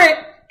hear it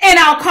in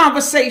our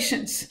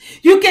conversations.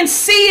 You can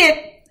see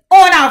it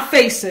on our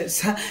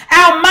faces.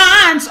 Our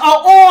minds are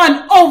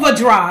on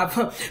overdrive.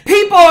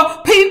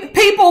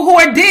 People who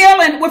are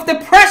dealing with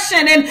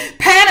depression and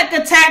panic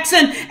attacks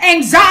and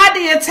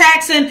anxiety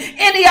attacks and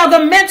any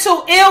other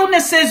mental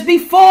illnesses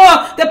before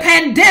the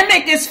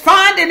pandemic is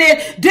finding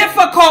it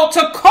difficult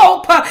to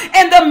cope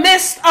in the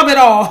midst of it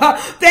all.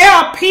 There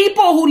are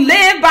people who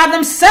live by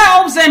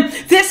themselves, and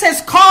this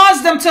has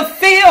caused them to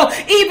feel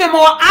even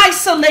more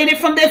isolated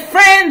from their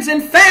friends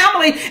and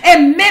family,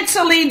 and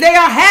mentally they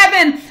are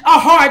having a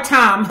hard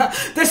time.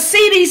 The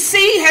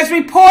CDC has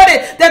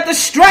reported that the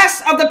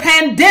stress of the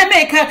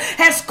pandemic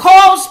has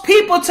caused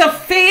people to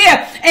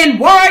fear and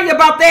worry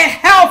about their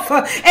health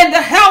and the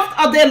health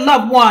of their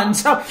loved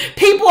ones.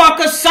 People are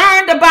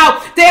concerned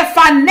about their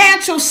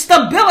financial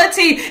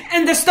stability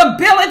and the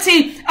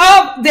stability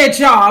of their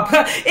job.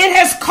 It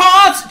has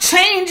caused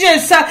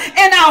changes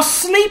in our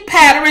sleep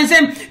patterns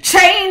and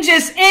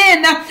changes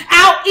in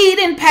our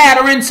eating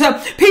patterns.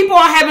 People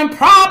are having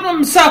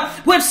problems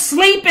with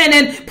sleeping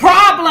and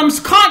problems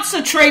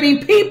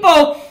concentrating.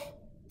 People,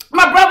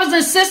 my brothers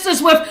and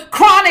sisters with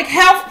chronic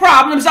health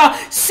problems, are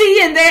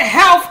seeing their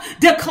health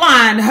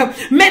decline.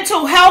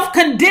 Mental health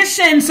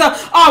conditions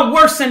are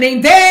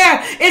worsening.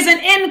 There is an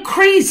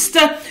increase.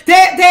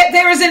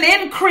 There is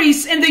an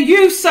increase in the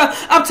use of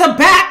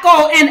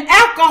tobacco and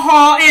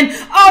alcohol and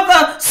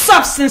other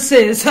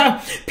substances.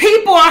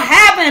 People are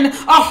having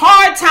a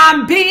hard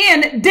time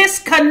being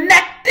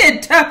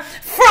disconnected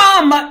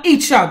from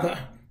each other.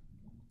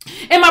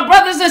 And my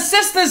brothers and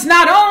sisters,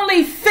 not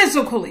only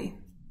physically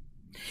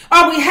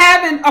are we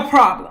having a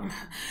problem,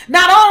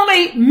 not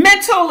only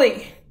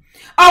mentally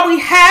are we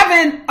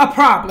having a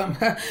problem,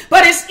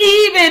 but it's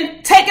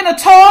even taking a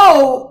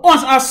toll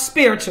on us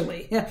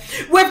spiritually.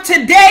 With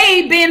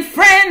today being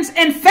Friends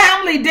and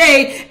Family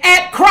Day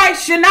at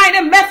Christ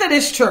United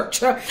Methodist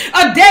Church,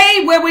 a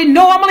day where we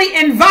normally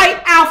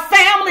invite our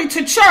family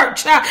to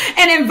church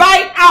and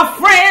invite our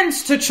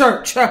friends to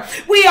church,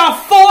 we are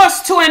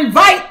forced to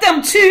invite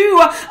them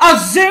to a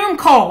Zoom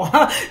call,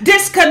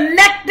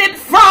 disconnected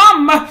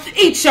from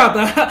each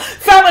other,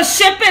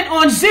 fellowshipping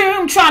on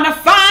Zoom, trying to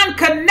find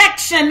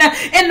connection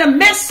in the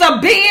midst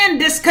of being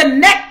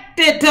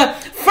disconnected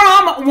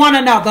from one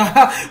another.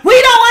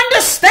 We don't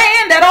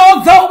understand that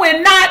although we're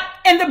not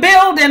in the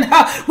building,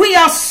 we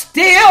are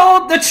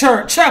still the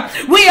church.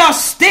 We are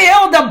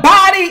still the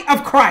body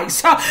of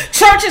Christ.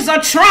 Churches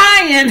are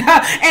trying,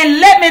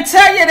 and let me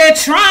tell you, they're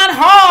trying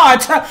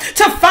hard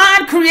to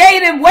find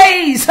creative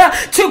ways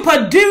to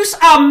produce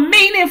a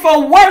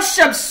meaningful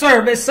worship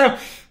service.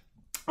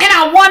 And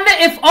I wonder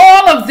if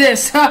all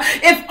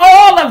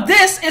of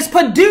this is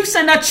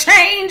producing a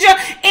change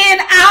in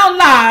our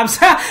lives.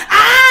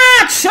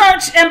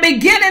 Church, and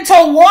beginning to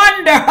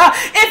wonder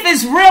if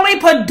it's really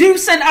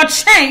producing a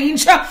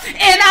change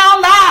in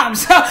our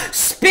lives.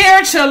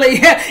 Spiritually,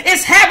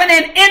 it's having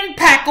an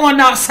impact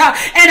on us. And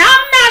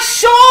I'm not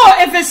sure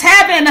if it's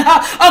having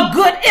a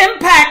good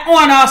impact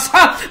on us.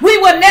 We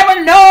will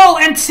never know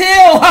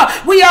until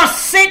we are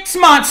 6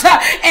 months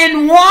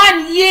and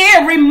 1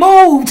 year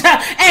removed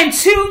and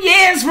 2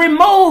 years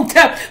removed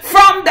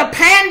from the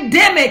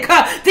pandemic,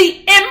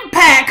 the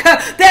impact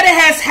that it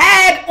has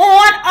had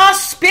on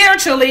us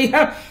spiritually.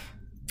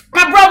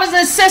 My brothers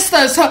and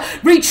sisters,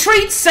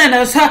 retreat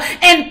centers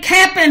and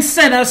camping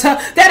centers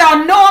that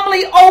are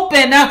normally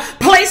open,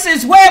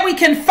 places where we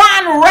can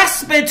find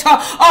respite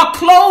are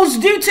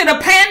closed due to the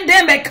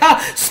pandemic.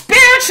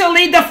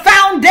 Spiritually, the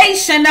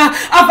foundation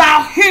of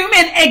our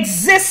human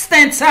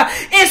existence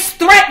is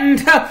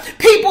threatened.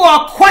 People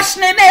are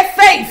questioning their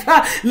faith,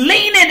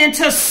 leaning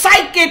into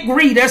psychic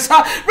readers,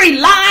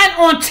 relying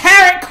on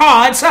tarot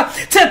cards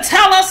to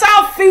tell us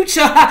our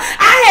future.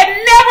 I have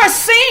never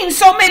seen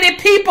so many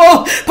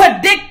people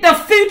predict the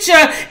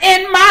future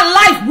in my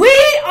life. We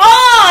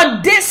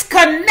are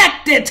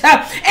disconnected,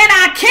 and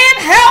I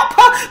can't help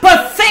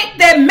but think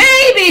that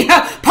maybe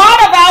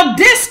part of our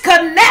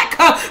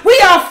disconnect we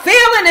are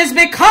feeling is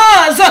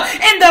because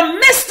in the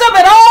midst of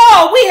it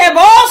all, we have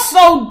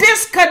also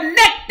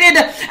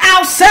disconnected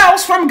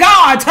ourselves from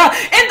God.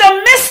 In the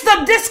midst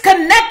of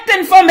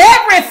disconnecting from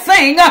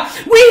everything,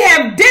 we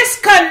have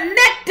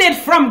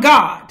disconnected from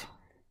God.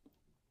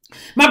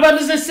 My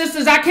brothers and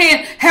sisters, I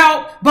can't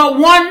help but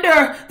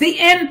wonder the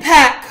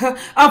impact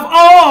of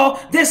all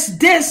of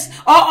this.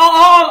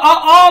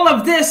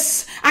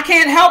 I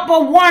can't help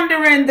but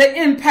wondering the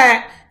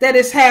impact that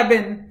it's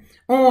having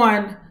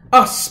on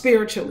us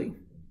spiritually.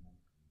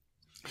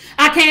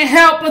 I can't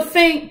help but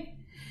think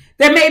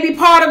that maybe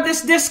part of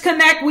this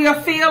disconnect we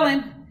are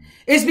feeling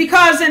is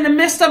because in the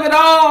midst of it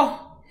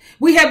all,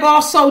 we have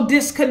also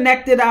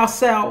disconnected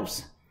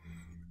ourselves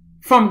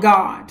from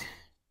God.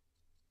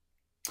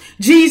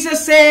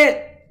 Jesus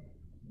said,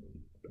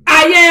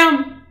 I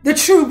am the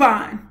true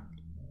vine.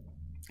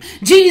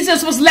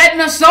 Jesus was letting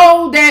us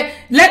know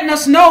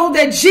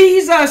that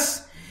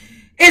Jesus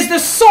is the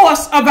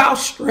source of our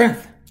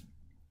strength.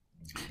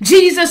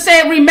 Jesus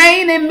said,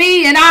 remain in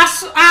me and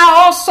I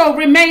also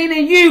remain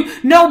in you.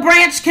 No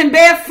branch can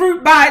bear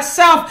fruit by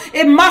itself.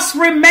 It must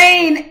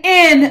remain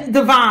in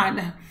the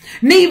vine.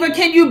 Neither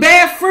can you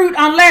bear fruit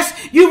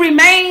unless you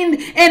remain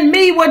in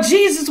me. What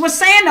Jesus was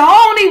saying, the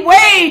only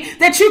way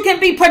that you can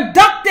be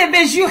productive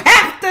is you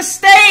have to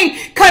stay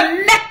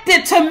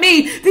connected to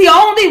me. The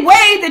only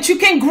way that you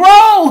can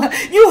grow,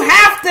 you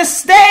have to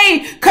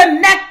stay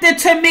connected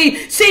to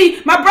me. See,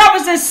 my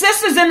brothers and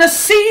sisters, in a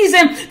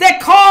season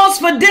that calls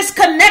for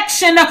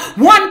disconnection,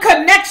 one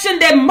connection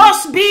that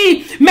must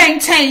be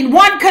maintained,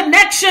 one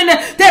connection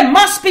that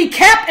must be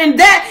kept, and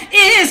that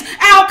is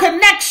our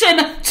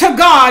connection to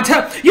God.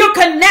 Your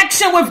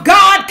connection with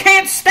God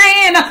can't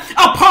stand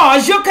a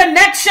pause. Your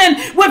connection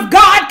with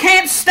God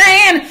can't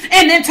stand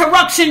an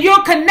interruption.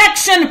 Your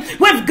connection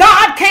with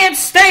God can't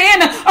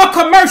stand a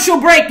commercial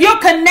break. Your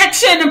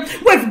connection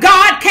with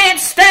God can't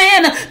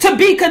stand to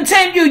be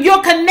continued.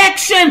 Your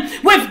connection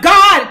with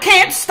God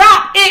can't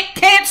stop. It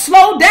can't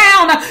slow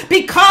down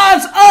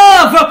because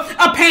of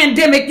a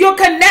pandemic. Your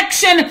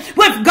connection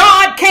with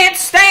God can't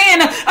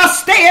stand a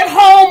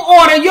stay-at-home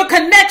order. Your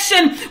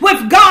connection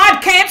with God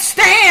can't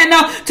stand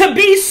to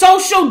be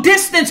social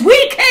distance.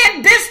 We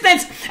can't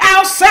distance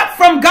ourselves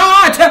from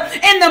God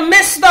in the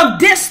midst of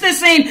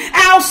distancing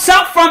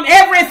ourselves from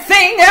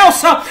everything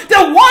else.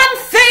 The one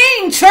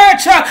thing,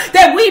 church,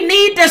 that we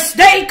need to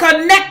stay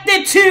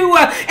connected to,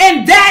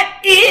 and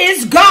that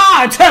is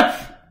God.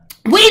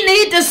 We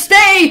need to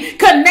stay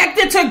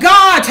connected to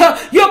God.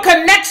 Your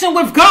connection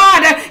with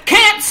God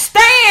can't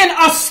stand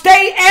a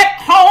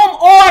stay-at-home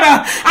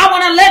order. I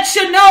want to let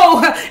you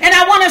know, and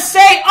I want to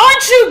say,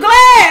 aren't you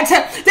glad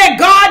that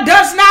God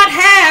does not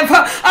have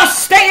a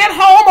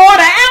stay-at-home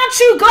order? Aren't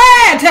you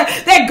glad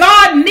that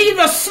God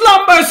neither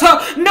slumbers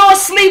nor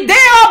sleep?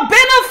 There are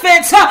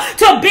benefits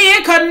to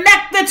being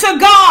connected to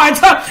God.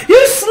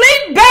 You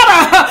sleep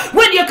better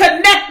when you're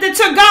connected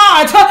to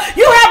God.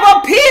 You have a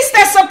peace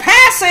that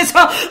surpasses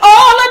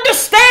all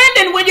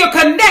understanding when you're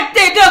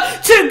connected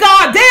to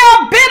God. There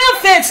are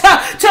benefits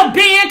to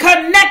being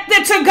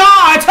connected to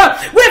God.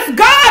 With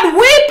God,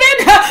 weeping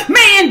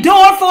may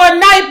endure for a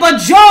night, but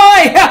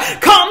joy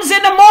comes in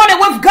the morning.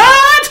 With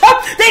God,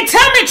 they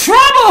tell me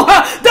trouble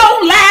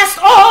don't last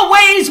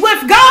always.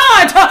 With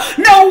God,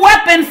 no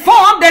weapon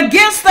formed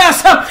against us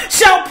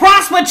shall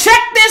prosper.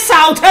 Check this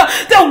out.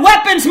 The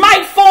weapons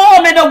might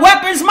form and the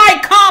weapons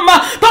might come,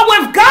 but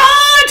with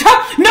God,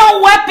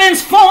 no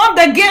weapons formed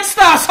against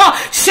us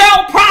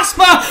shall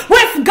prosper.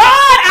 With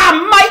God, I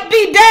might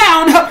be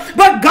down,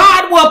 but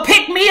God will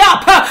pick me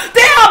up.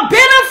 There are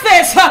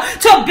benefits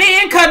to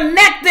being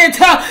connected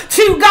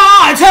to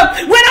God.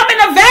 When I'm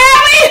in the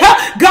valley,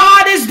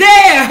 God is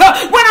there.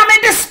 When I'm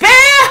in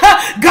despair,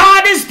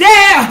 God is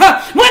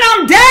there. When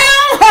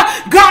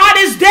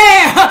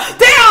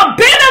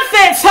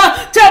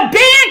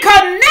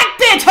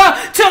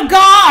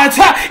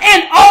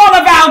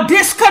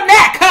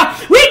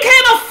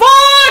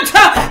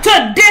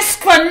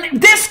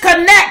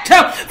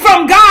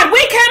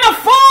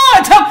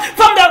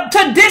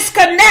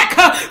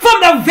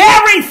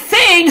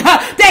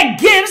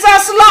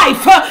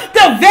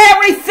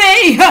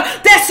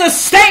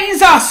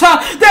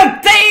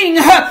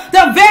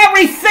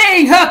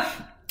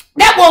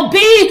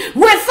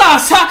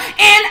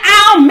in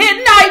our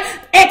midnight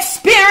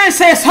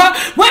experiences.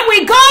 When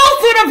we go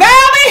through the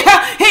valley,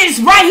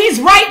 he's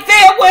right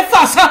there with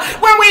us.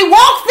 When we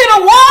walk through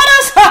the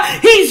waters,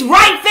 he's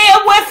right there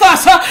with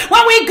us.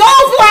 When we go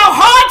through our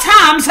hard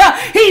times,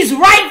 he's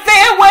right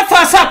there with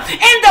us.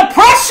 In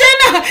depression,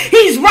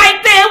 he's right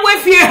there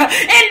with you.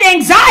 In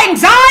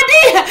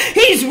anxiety,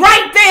 he's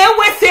right there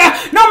with you.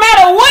 No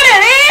matter what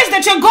it is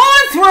that you're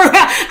going through,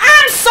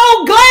 I'm so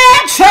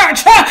glad,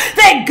 church,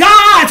 that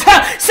God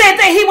said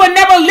that he would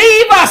never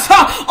leave us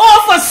or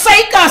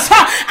forsake us.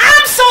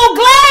 I'm so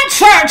glad,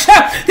 church,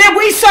 that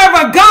we serve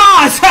a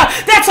God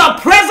that's a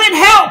present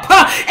help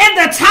in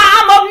the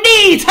time of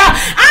need.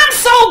 I'm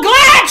so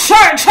glad,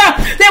 church,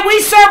 that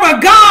we serve a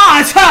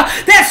God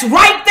that's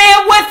right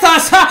there with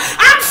us.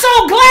 I'm so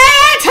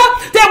glad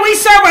that we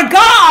serve a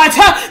God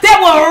that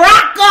will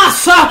rock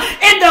us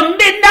in the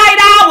midnight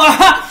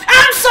hour.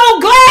 I'm so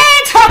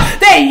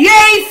glad that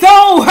yea,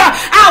 though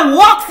I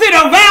walk through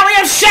the valley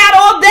of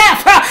shadow of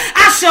death,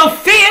 I shall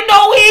fear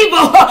no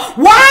evil.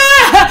 Why?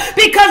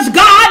 Because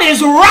God is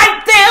right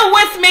there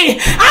with me.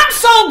 I'm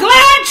so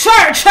glad,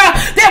 church,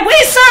 that we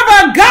serve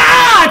a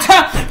God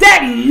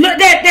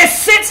that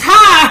sits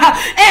high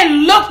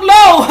and look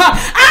low.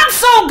 I'm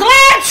so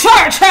glad,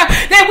 church,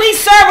 that we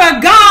serve a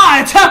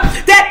God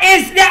that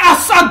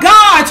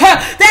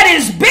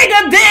is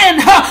bigger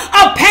than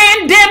a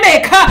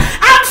pandemic.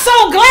 I'm so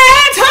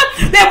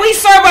glad that we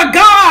serve a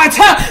God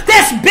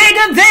that's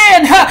bigger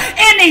than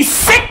any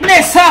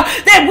sickness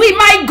that we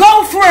might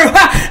go through.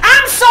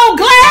 I'm so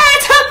glad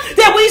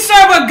that we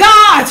serve a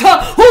God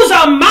who's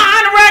a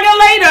mind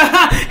regulator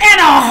and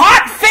a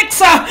heart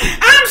fixer.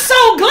 I'm so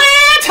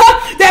glad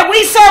that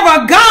we serve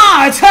a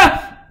God.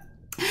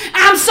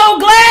 I'm so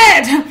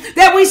glad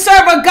that we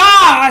serve a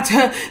God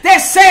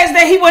that says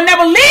that he will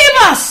never leave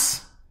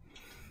us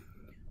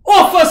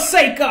or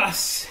forsake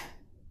us.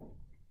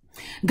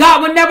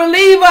 God will never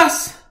leave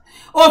us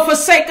or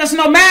forsake us,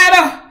 no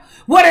matter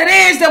what it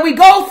is that we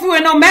go through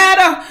and no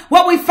matter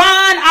what we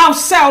find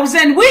ourselves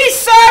in. We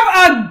serve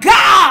a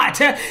God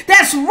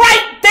that's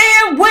right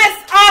there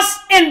with us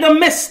in the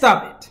midst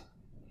of it.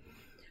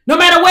 No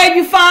matter where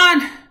you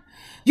find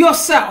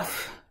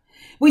yourself,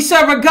 we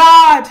serve a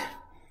God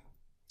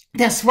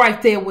that's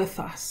right there with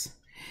us.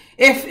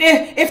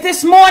 If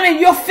this morning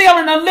you're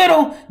feeling a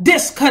little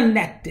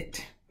disconnected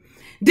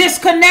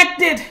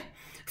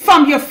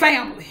from your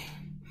family,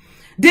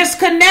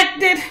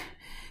 disconnected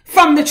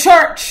from the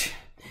church,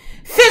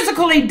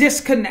 physically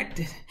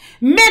disconnected,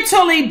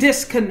 mentally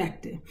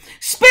disconnected,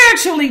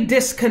 spiritually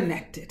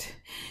disconnected.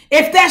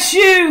 If that's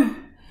you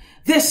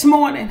this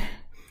morning,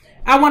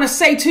 I want to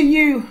say to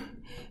you,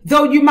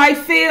 though you might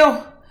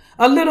feel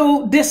a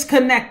little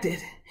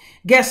disconnected,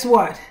 guess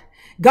what?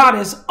 God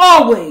is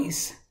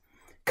always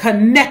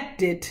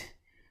connected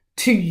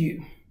to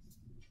you.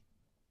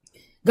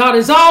 God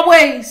is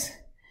always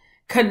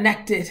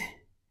connected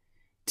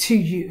to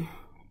you.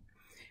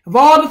 Of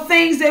all the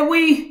things that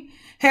we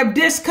have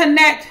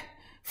disconnect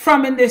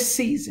from in this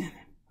season,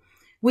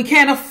 we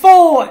can't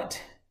afford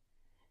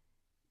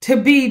to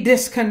be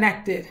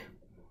disconnected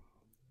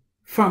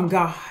from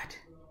God.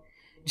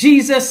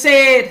 Jesus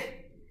said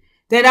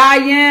that I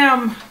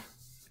am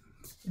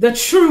the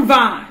true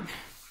vine.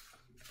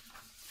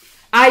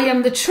 I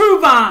am the true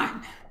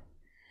vine.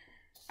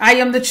 I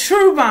am the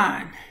true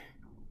vine,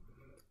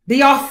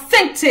 the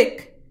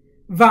authentic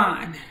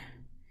vine.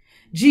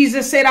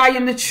 Jesus said, I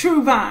am the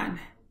true vine,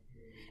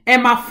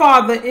 and my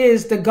Father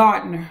is the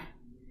gardener.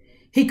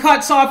 He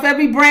cuts off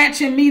every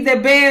branch in me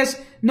that bears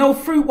no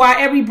fruit, while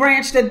every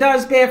branch that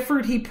does bear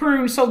fruit, he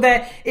prunes so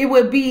that it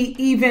would be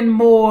even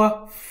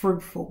more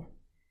fruitful.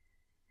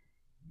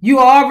 You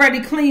are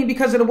already clean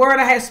because of the word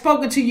I have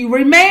spoken to you.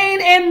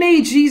 Remain in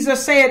me,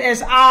 Jesus said,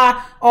 as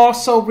I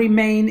also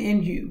remain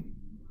in you.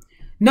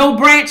 No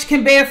branch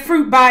can bear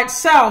fruit by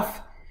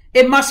itself.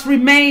 It must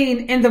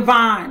remain in the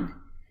vine.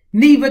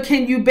 Neither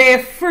can you bear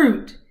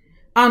fruit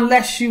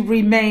unless you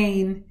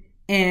remain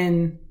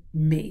in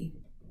me.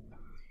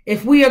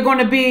 If we are going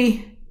to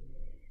be,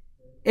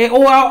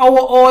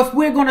 or if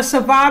we're going to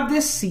survive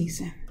this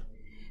season,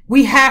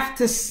 we have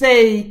to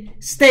stay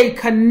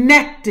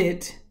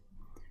connected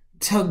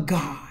to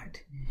God.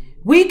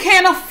 We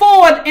can't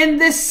afford in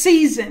this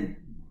season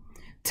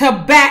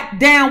to back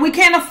down. We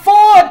can't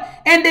afford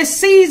in this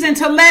season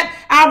to let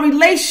our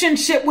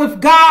relationship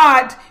with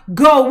God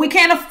go. We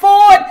can't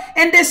afford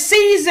in this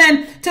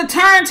season to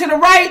turn to the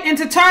right and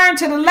to turn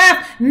to the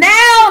left.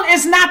 Now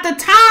is not the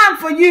time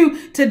for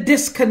you to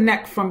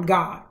disconnect from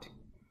God.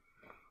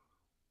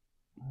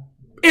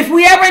 If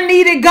we ever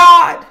needed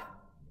God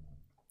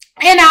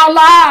in our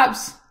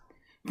lives,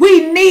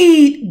 we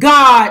need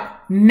God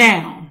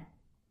now.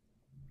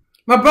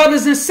 My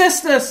brothers and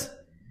sisters,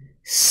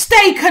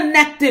 stay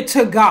connected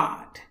to God.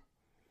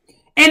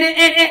 And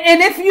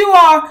if you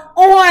are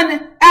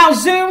on our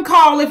Zoom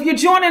call, if you're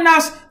joining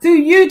us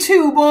through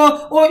YouTube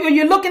or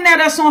you're looking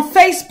at us on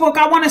Facebook,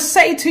 I want to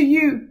say to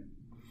you,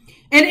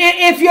 and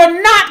if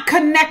you're not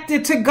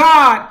connected to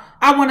God,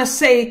 I want to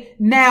say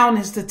now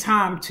is the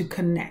time to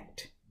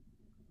connect.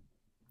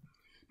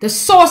 The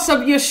source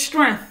of your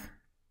strength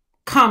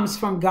comes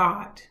from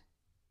God.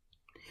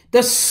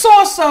 The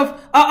source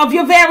of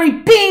your very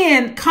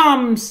being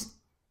comes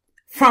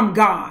from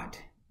God.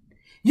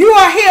 You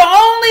are here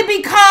only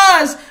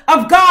because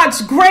of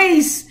God's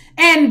grace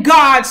and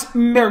God's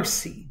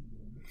mercy.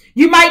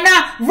 You might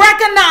not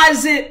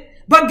recognize it,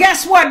 but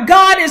guess what?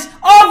 God is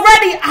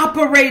already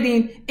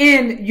operating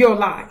in your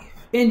life,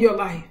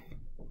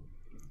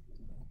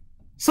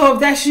 So if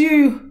that's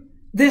you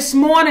this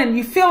morning,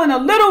 you're feeling a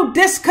little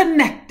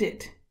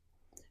disconnected,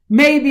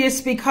 maybe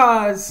it's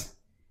because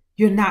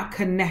you're not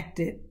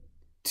connected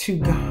to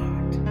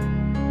God.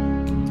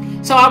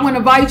 So I want to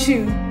invite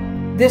you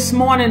this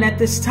morning at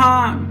this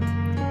time.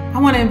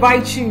 I want to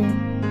invite you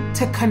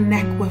to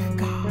connect with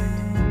God.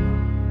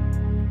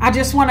 I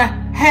just want to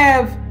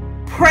have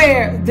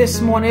prayer this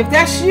morning. If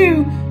that's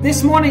you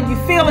this morning,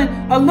 you're feeling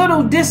a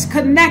little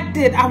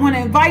disconnected, I want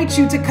to invite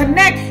you to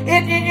connect.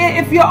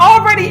 If you're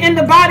already in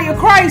the body of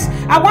Christ,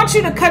 I want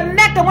you to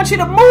connect. I want you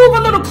to move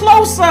a little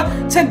closer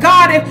to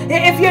God.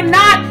 If you're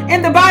not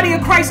in the body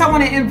of Christ, I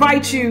want to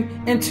invite you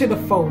into the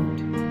fold.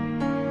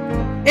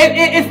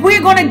 If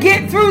we're going to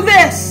get through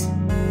this,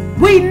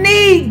 we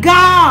need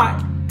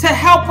God to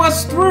help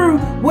us through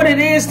what it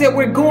is that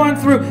we're going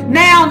through.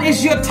 Now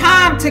is your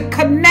time to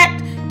connect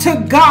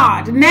to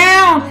God.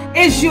 Now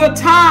is your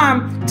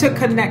time to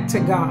connect to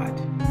God.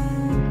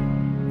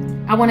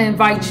 I want to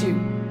invite you.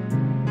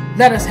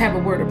 Let us have a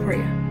word of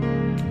prayer.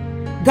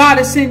 God,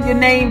 it's in your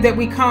name that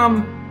we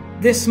come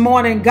this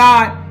morning.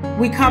 God,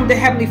 we come to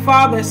Heavenly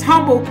Father as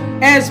humble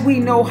as we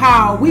know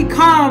how. We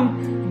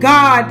come,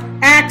 God,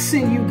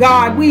 asking you,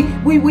 God. We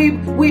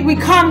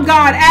come,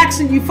 God,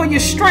 asking you for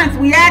your strength.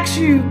 We ask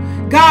you,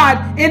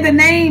 God, in the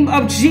name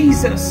of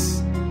Jesus.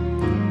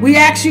 We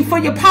ask you for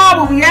your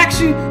power. We ask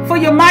you for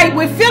your might.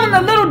 We're feeling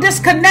a little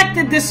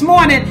disconnected this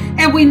morning,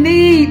 and we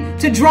need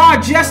to draw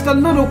just a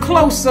little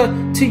closer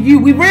to you.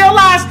 We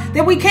realize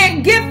that we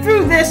can't get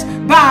through this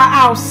by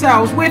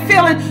ourselves. We're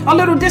feeling a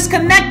little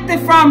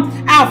disconnected from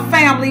our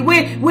family.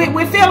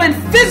 We're feeling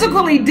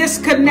physically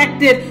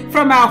disconnected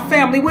from our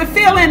family. We're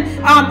feeling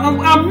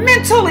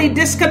mentally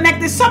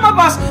disconnected. Some of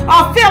us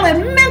are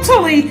feeling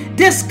mentally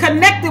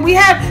disconnected. We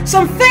have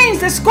some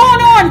things that's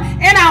going on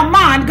in our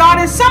mind, God,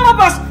 and some of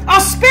us are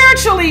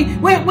spiritually,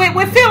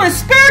 we're feeling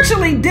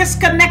spiritually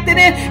disconnected,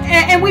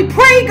 and we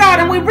pray, God,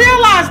 and we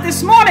realize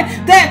this morning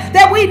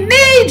that we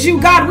need you,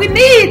 God. We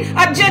need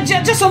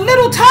just a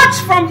little touch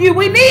from you.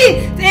 We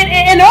need,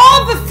 and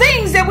all the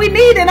things that we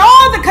need, and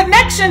all the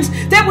connections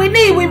that we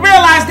need, we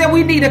realize that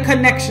we need a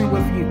connection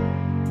with you.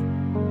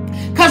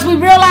 Because we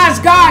realize,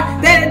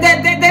 God,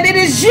 that it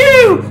is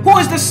you who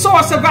is the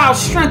source of our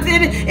strength.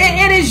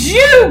 It is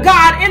you,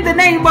 God, in the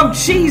name of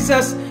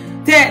Jesus,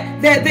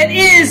 that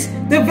is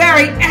the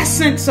very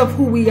essence of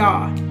who we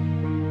are.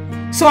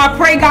 So I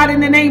pray, God,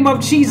 in the name of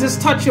Jesus,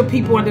 touch your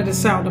people under the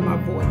sound of my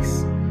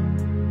voice.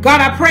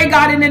 God, I pray,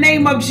 God, in the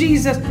name of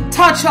Jesus,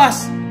 touch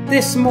us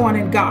this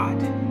morning, God.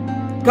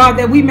 God,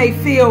 that we may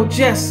feel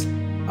just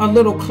a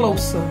little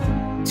closer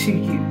to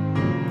you.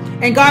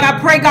 And God, I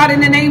pray, God, in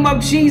the name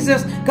of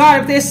Jesus, God,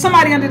 if there's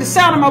somebody under the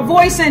sound of my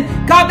voice and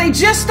God, they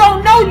just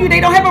don't know you, they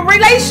don't have a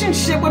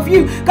relationship with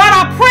you, God,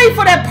 I pray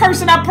for that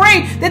person. I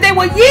pray that they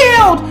will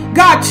yield,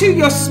 God, to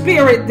your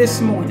spirit this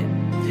morning.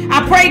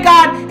 I pray,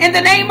 God, in the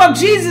name of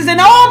Jesus,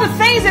 and all the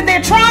things that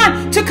they're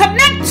trying to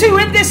connect to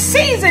in this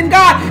season,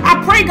 God,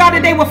 I pray, God,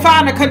 that they will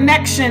find a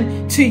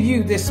connection to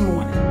you this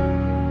morning.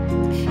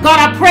 God,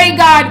 I pray,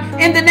 God,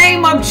 in the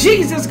name of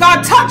Jesus,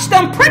 God, touch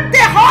them, prick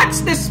their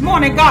hearts this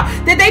morning, God,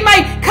 that they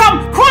may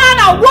come crying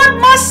out, what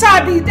must I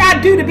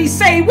do to be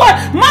saved? What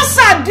must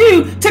I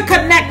do to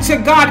connect to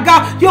God?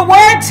 God, your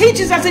word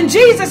teaches us, and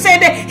Jesus said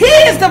that he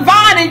is the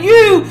vine and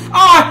you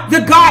are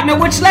the gardener,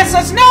 which lets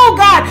us know,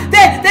 God,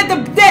 that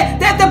the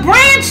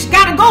branch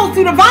got to go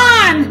through the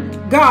vine,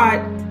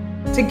 God,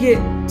 to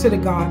get to the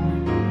gardener.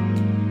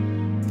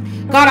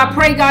 God, I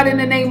pray, God, in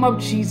the name of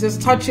Jesus,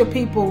 touch your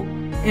people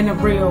in a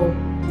real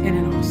in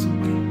an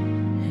awesome way.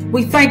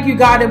 We thank you,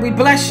 God, and we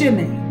bless your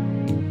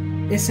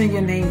name. It's in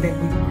your name that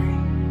we pray.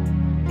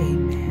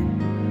 Amen.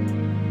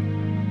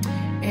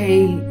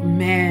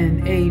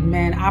 Amen.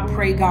 Amen. I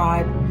pray,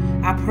 God,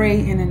 I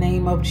pray in the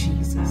name of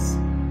Jesus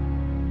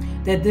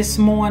that this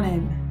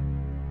morning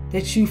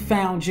that you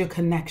found your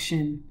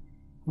connection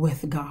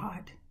with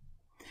God.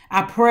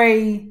 I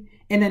pray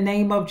in the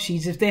name of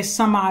Jesus, if there's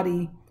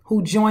somebody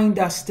who joined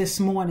us this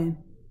morning,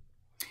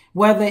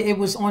 whether it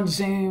was on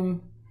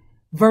Zoom,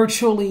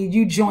 virtually,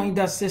 you joined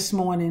us this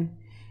morning.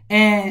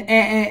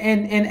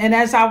 And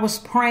as I was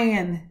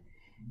praying,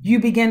 you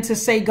began to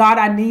say, God,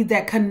 I need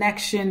that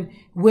connection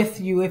with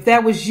you. If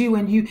that was you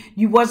and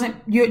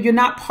you're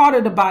not part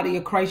of the body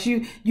of Christ,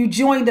 you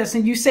joined us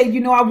and you say,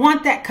 I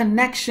want that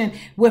connection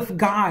with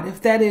God.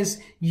 If that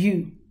is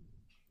you,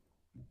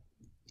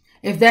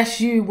 if that's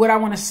you, what I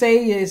want to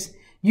say is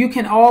you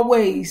can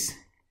always,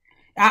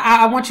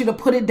 I want you to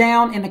put it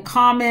down in the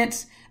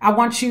comments. I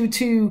want you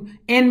to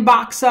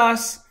inbox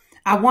us.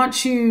 I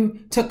want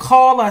you to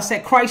call us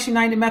at Christ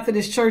United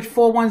Methodist Church,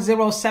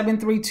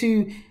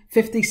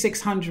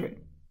 410-732-5600.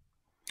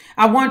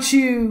 I want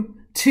you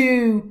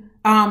to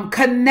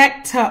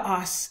connect to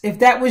us. If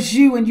that was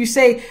you and you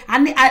say,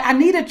 I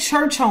need a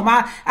church home.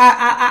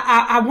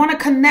 I want to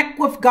connect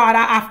with God.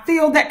 I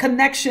feel that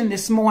connection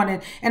this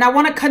morning and I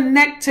want to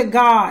connect to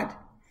God.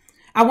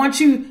 I want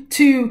you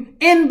to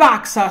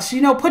inbox us,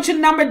 put your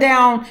number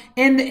down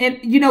in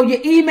your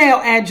email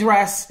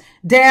address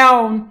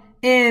down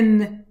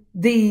in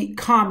the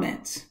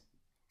comments.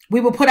 We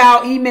will put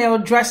our email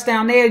address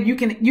down there. You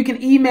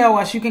can email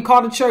us. You can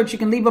call the church. You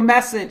can leave a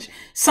message.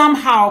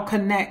 Somehow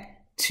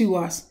connect to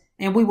us.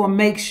 And we will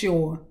make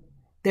sure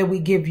that we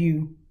give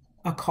you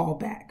a call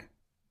back.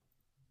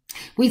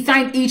 We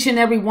thank each and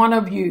every one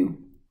of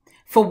you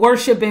for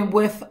worshiping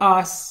with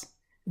us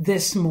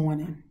this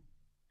morning.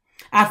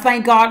 I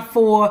thank God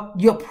for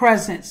your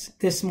presence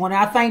this morning.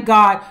 I thank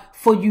God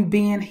for you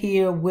being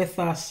here with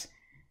us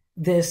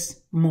this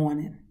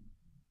morning.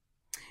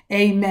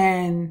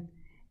 Amen.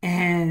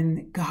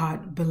 And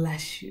God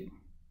bless you.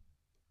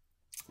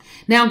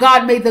 Now,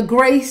 God, may the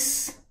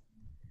grace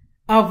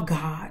of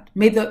God,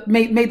 may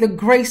the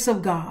grace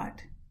of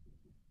God,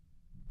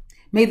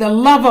 may the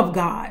love of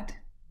God,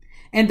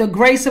 and the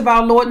grace of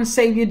our Lord and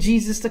Savior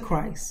Jesus the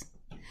Christ,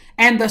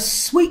 and the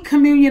sweet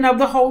communion of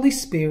the Holy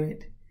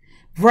Spirit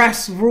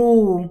rest,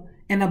 rule,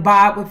 and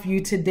abide with you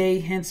today,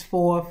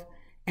 henceforth,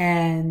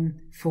 and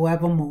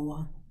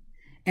forevermore.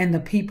 And the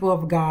people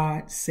of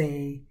God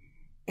say,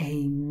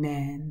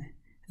 amen.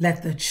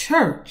 Let the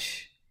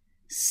church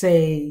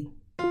say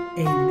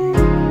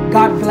amen.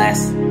 God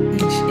bless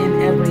each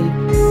and every